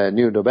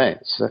new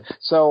domains.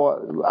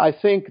 So I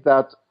think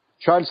that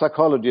child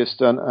psychologists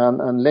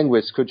and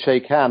linguists could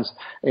shake hands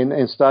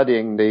in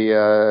studying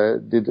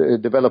the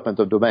development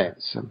of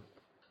domains.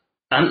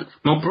 And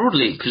more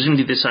broadly,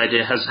 presumably this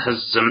idea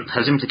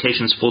has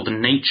implications for the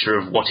nature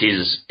of what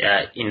is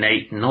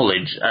innate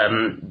knowledge.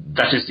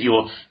 That is,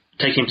 you're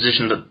taking a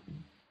position that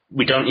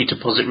we don't need to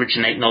posit rich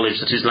innate knowledge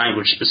that is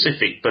language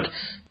specific, but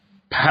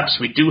perhaps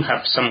we do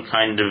have some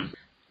kind of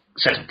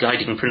set of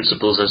guiding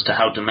principles as to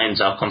how domains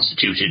are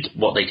constituted,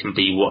 what they can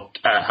be,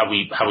 how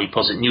we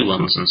posit new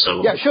ones, and so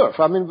on. Yeah, sure.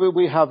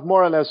 We have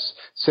more or less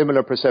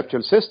similar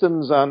perceptual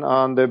systems, and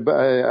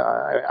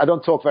I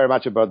don't talk very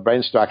much about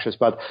brain structures,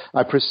 but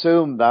I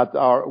presume that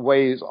our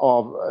ways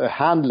of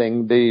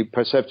handling the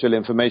perceptual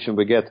information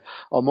we get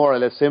are more or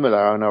less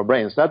similar in our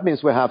brains. That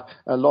means we have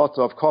a lot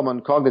of common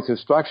cognitive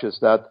structures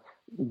that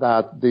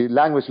the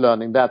language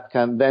learning that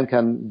can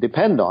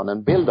depend on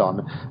and build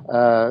on.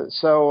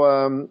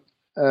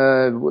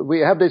 We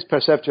have these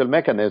perceptual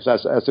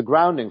mechanisms as a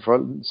grounding for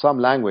some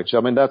language.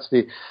 That's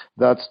the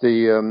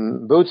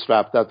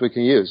bootstrap that we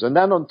can use. And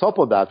then on top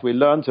of that, we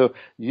learn to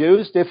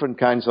use different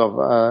kinds of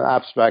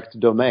abstract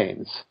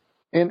domains.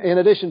 In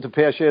addition to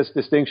Piaget's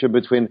distinction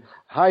between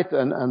height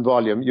and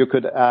volume, you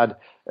could add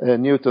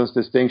Newton's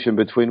distinction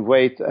between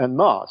weight and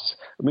mass.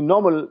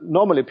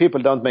 Normally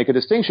people don't make a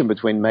distinction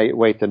between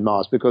weight and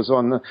mass because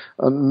on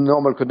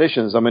normal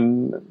conditions,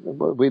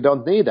 we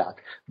don't need that.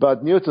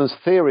 But Newton's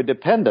theory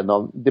depended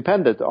on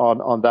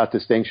that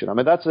distinction.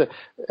 That's a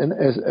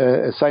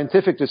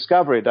scientific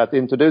discovery that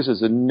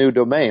introduces a new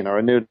domain or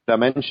a new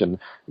dimension,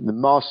 the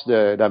mass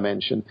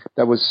dimension,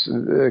 that was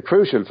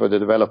crucial for the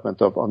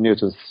development of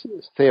Newton's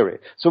theory.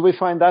 So we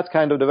find that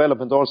kind of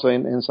development also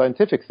in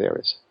scientific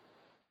theories.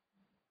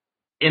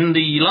 In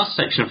the last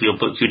section of your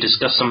book, you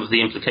discuss some of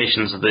the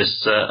implications of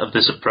this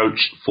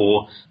approach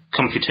for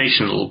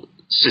computational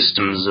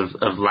systems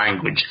of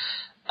language.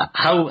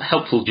 How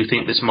helpful do you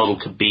think this model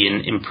could be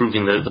in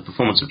improving the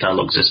performance of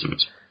dialogue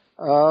systems?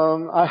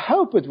 I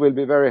hope it will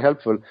be very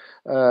helpful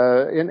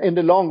in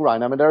the long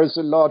run. There is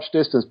a large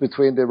distance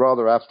between the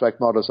rather abstract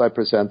models I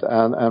present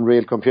and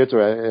real computer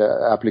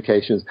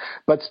applications.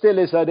 But still,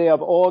 this idea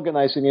of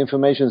organizing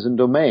information in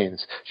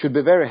domains should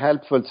be very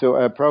helpful to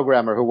a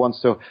programmer who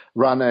wants to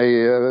run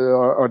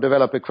or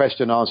develop a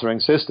question answering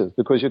system,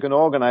 because you can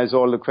organize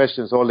all the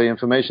questions, all the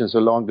information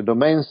along the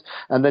domains,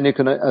 and then you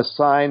can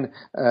assign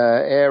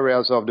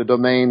areas of the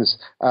domains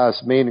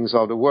as meanings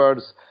of the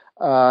words.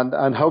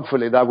 And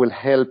hopefully that will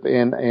help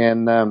in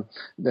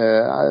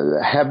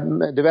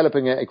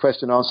developing a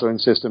question answering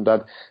system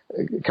that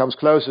comes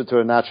closer to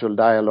a natural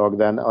dialogue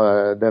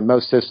than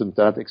most systems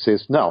that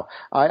exist now.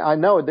 I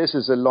know this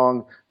is a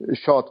long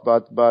shot,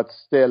 but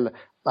still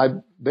I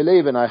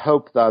believe and I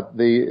hope that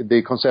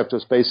the concept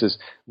of spaces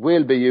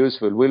will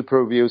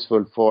prove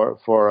useful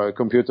for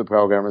computer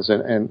programmers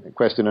in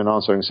question and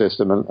answering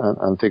system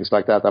and things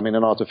like that. In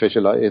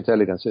artificial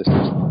intelligence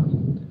systems.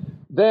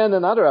 Then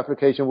another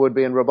application would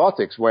be in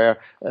robotics, where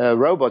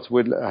robots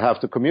would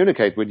have to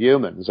communicate with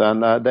humans,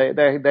 and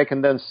they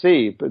can then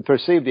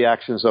perceive the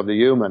actions of the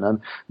human, and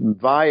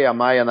via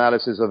my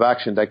analysis of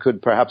action, they could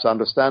perhaps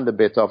understand a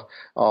bit of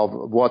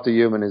what the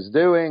human is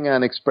doing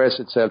and express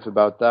itself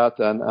about that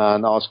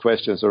and ask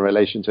questions in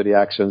relation to the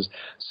actions.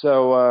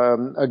 So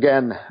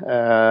again,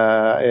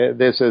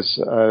 this is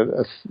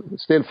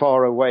still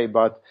far away,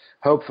 but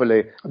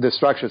hopefully the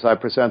structures I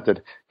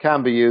presented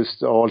can be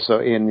used also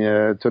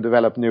to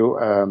develop new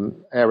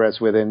areas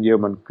within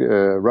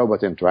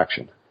human-robot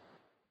interaction.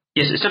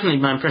 Yes, it's definitely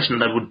my impression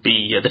that it would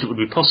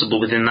be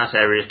possible within that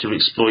area to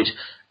exploit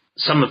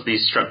some of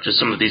these structures,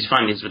 some of these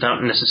findings,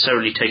 without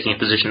necessarily taking a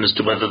position as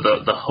to whether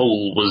the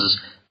whole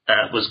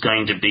was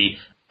going to be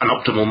an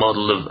optimal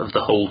model of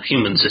the whole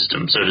human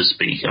system, so to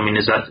speak. I mean,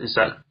 is that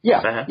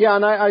fair? Yeah,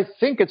 and I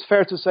think it's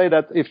fair to say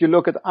that if you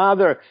look at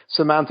other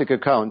semantic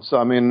accounts,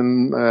 I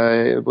mean,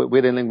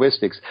 within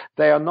linguistics,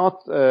 they are not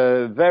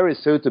very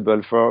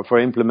suitable for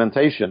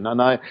implementation.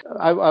 And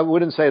I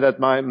wouldn't say that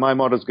my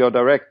models go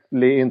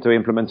directly into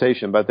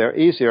implementation, but they're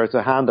easier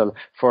to handle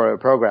for a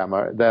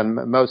programmer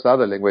than most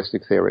other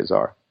linguistic theories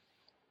are.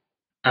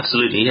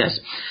 Absolutely, yes.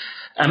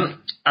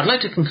 I'd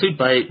like to conclude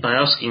by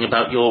asking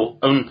about your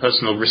own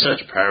personal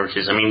research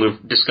priorities. I mean,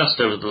 we've discussed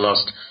over the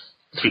last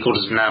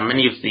 3/4 of an hour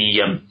many of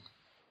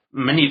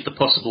the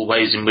possible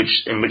ways in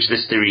which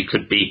this theory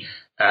could be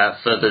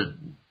further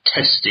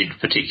tested,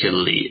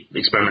 particularly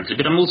experimentally.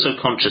 But I'm also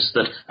conscious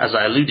that, as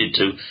I alluded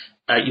to,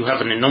 you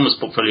have an enormous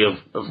portfolio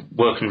of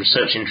work and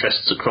research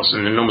interests across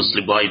an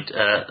enormously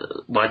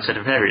wide set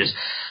of areas.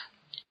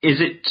 Is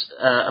it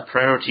a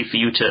priority for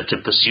you to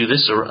pursue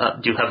this, or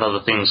do you have other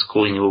things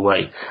calling you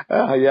away?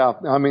 Yeah,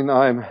 I mean,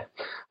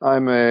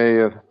 I'm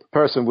a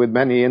person with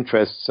many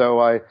interests, so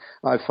I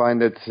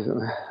find it,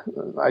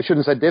 I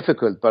shouldn't say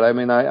difficult, but I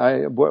mean,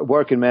 I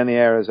work in many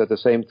areas at the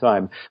same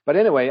time. But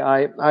anyway,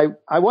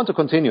 I want to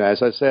continue,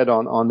 as I said,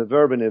 on the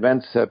verb and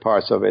event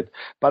parts of it.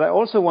 But I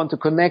also want to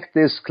connect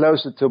this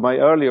closer to my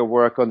earlier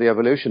work on the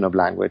evolution of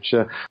language.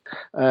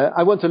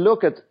 I want to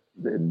look at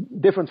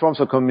different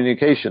forms of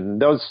communication,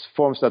 those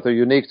forms that are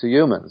unique to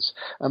humans.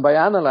 And by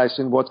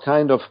analyzing what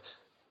kind of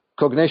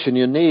cognition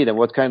you need and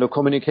what kind of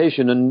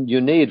communication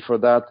you need for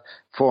that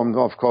form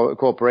of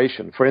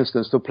cooperation, for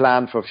instance, to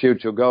plan for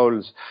future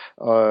goals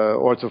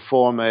or to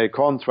form a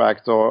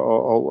contract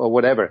or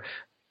whatever,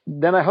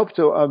 then I hope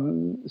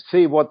to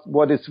see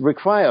what is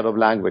required of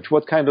language,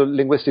 what kind of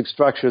linguistic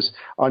structures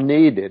are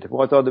needed,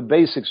 what are the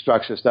basic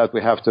structures that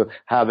we have to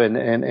have in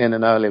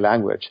an early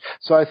language.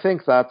 So I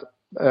think that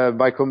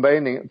by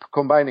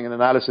combining an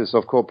analysis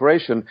of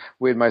cooperation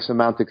with my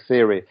semantic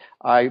theory,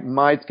 I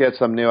might get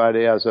some new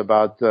ideas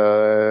about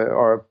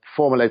or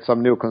formulate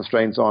some new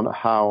constraints on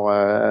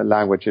how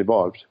language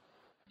evolved.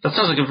 That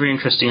sounds like a very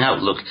interesting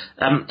outlook.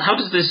 How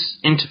does this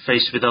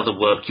interface with other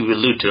work you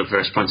allude to at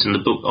various points in the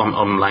book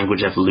on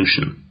language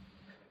evolution?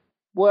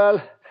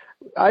 Well,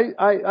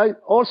 I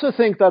also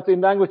think that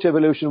in language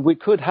evolution, we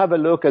could have a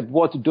look at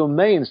what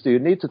domains do you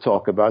need to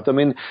talk about. I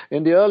mean,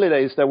 in the early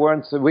days,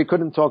 we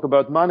couldn't talk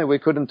about money, we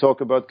couldn't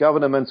talk about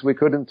governments, we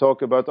couldn't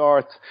talk about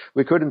art,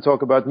 we couldn't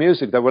talk about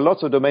music. There were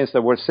lots of domains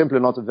that were simply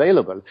not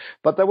available.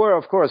 But there were,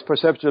 of course,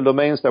 perceptual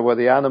domains, there were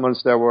the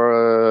animals, there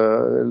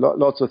were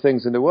lots of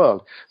things in the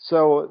world.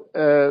 So,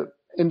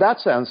 in that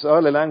sense,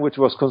 early language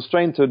was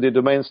constrained to the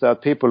domains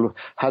that people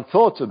had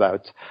thought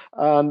about.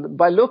 And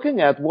by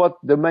looking at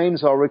what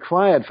domains are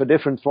required for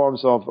different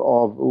forms of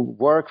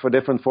work, for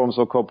different forms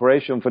of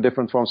cooperation, for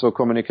different forms of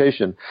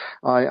communication,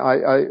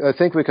 I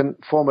think we can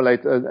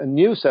formulate a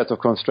new set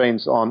of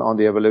constraints on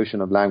the evolution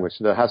of language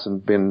that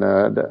hasn't been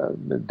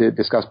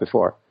discussed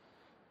before.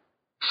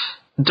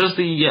 Does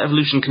the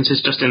evolution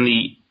consist just in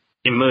the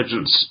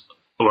emergence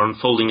or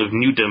unfolding of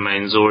new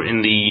domains, or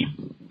in the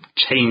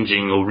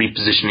changing or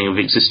repositioning of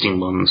existing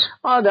ones?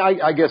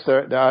 I guess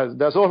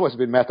there's always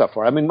been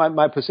metaphor. I mean,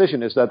 my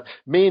position is that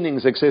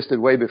meanings existed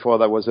way before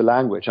there was a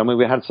language. I mean,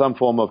 we had some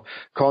form of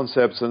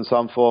concepts and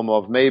some form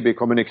of maybe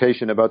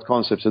communication about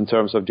concepts in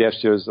terms of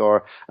gestures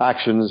or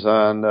actions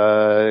and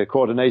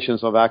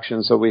coordinations of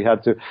actions. So we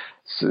had to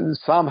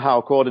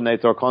somehow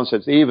coordinate our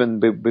concepts even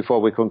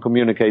before we can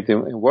communicate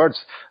in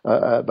words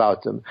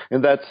about them.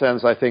 In that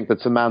sense, I think that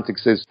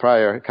semantics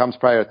comes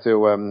prior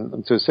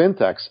to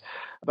syntax.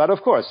 But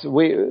of course,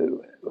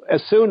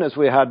 as soon as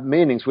we had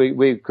meanings,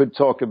 we could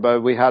talk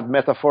about, we had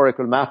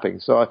metaphorical mapping.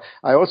 So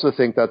I also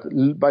think that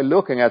by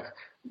looking at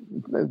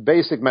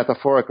basic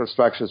metaphorical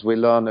structures, we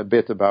learn a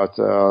bit about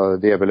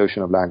the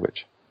evolution of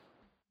language.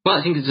 Well,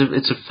 I think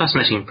it's a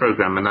fascinating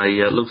program, and I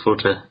look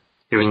forward to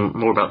hearing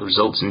more about the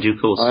results in due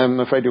course. I'm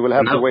afraid you will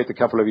have to wait a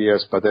couple of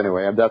years, but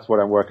anyway, and that's what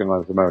I'm working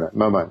on at the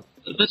moment.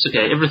 That's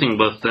okay. Everything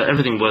worth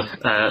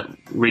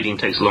reading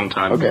takes a long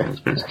time. Okay,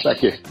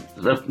 thank you.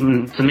 For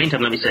the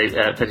meantime, let me say,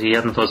 Peter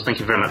Gärdenfors, thank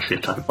you very much for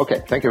your time.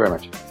 Okay, thank you very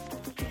much.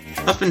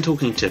 I've been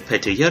talking to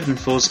Peter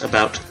Gärdenfors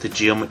about the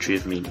geometry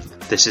of meaning.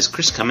 This is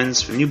Chris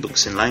Cummins from New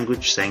Books in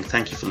Language saying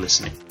thank you for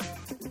listening.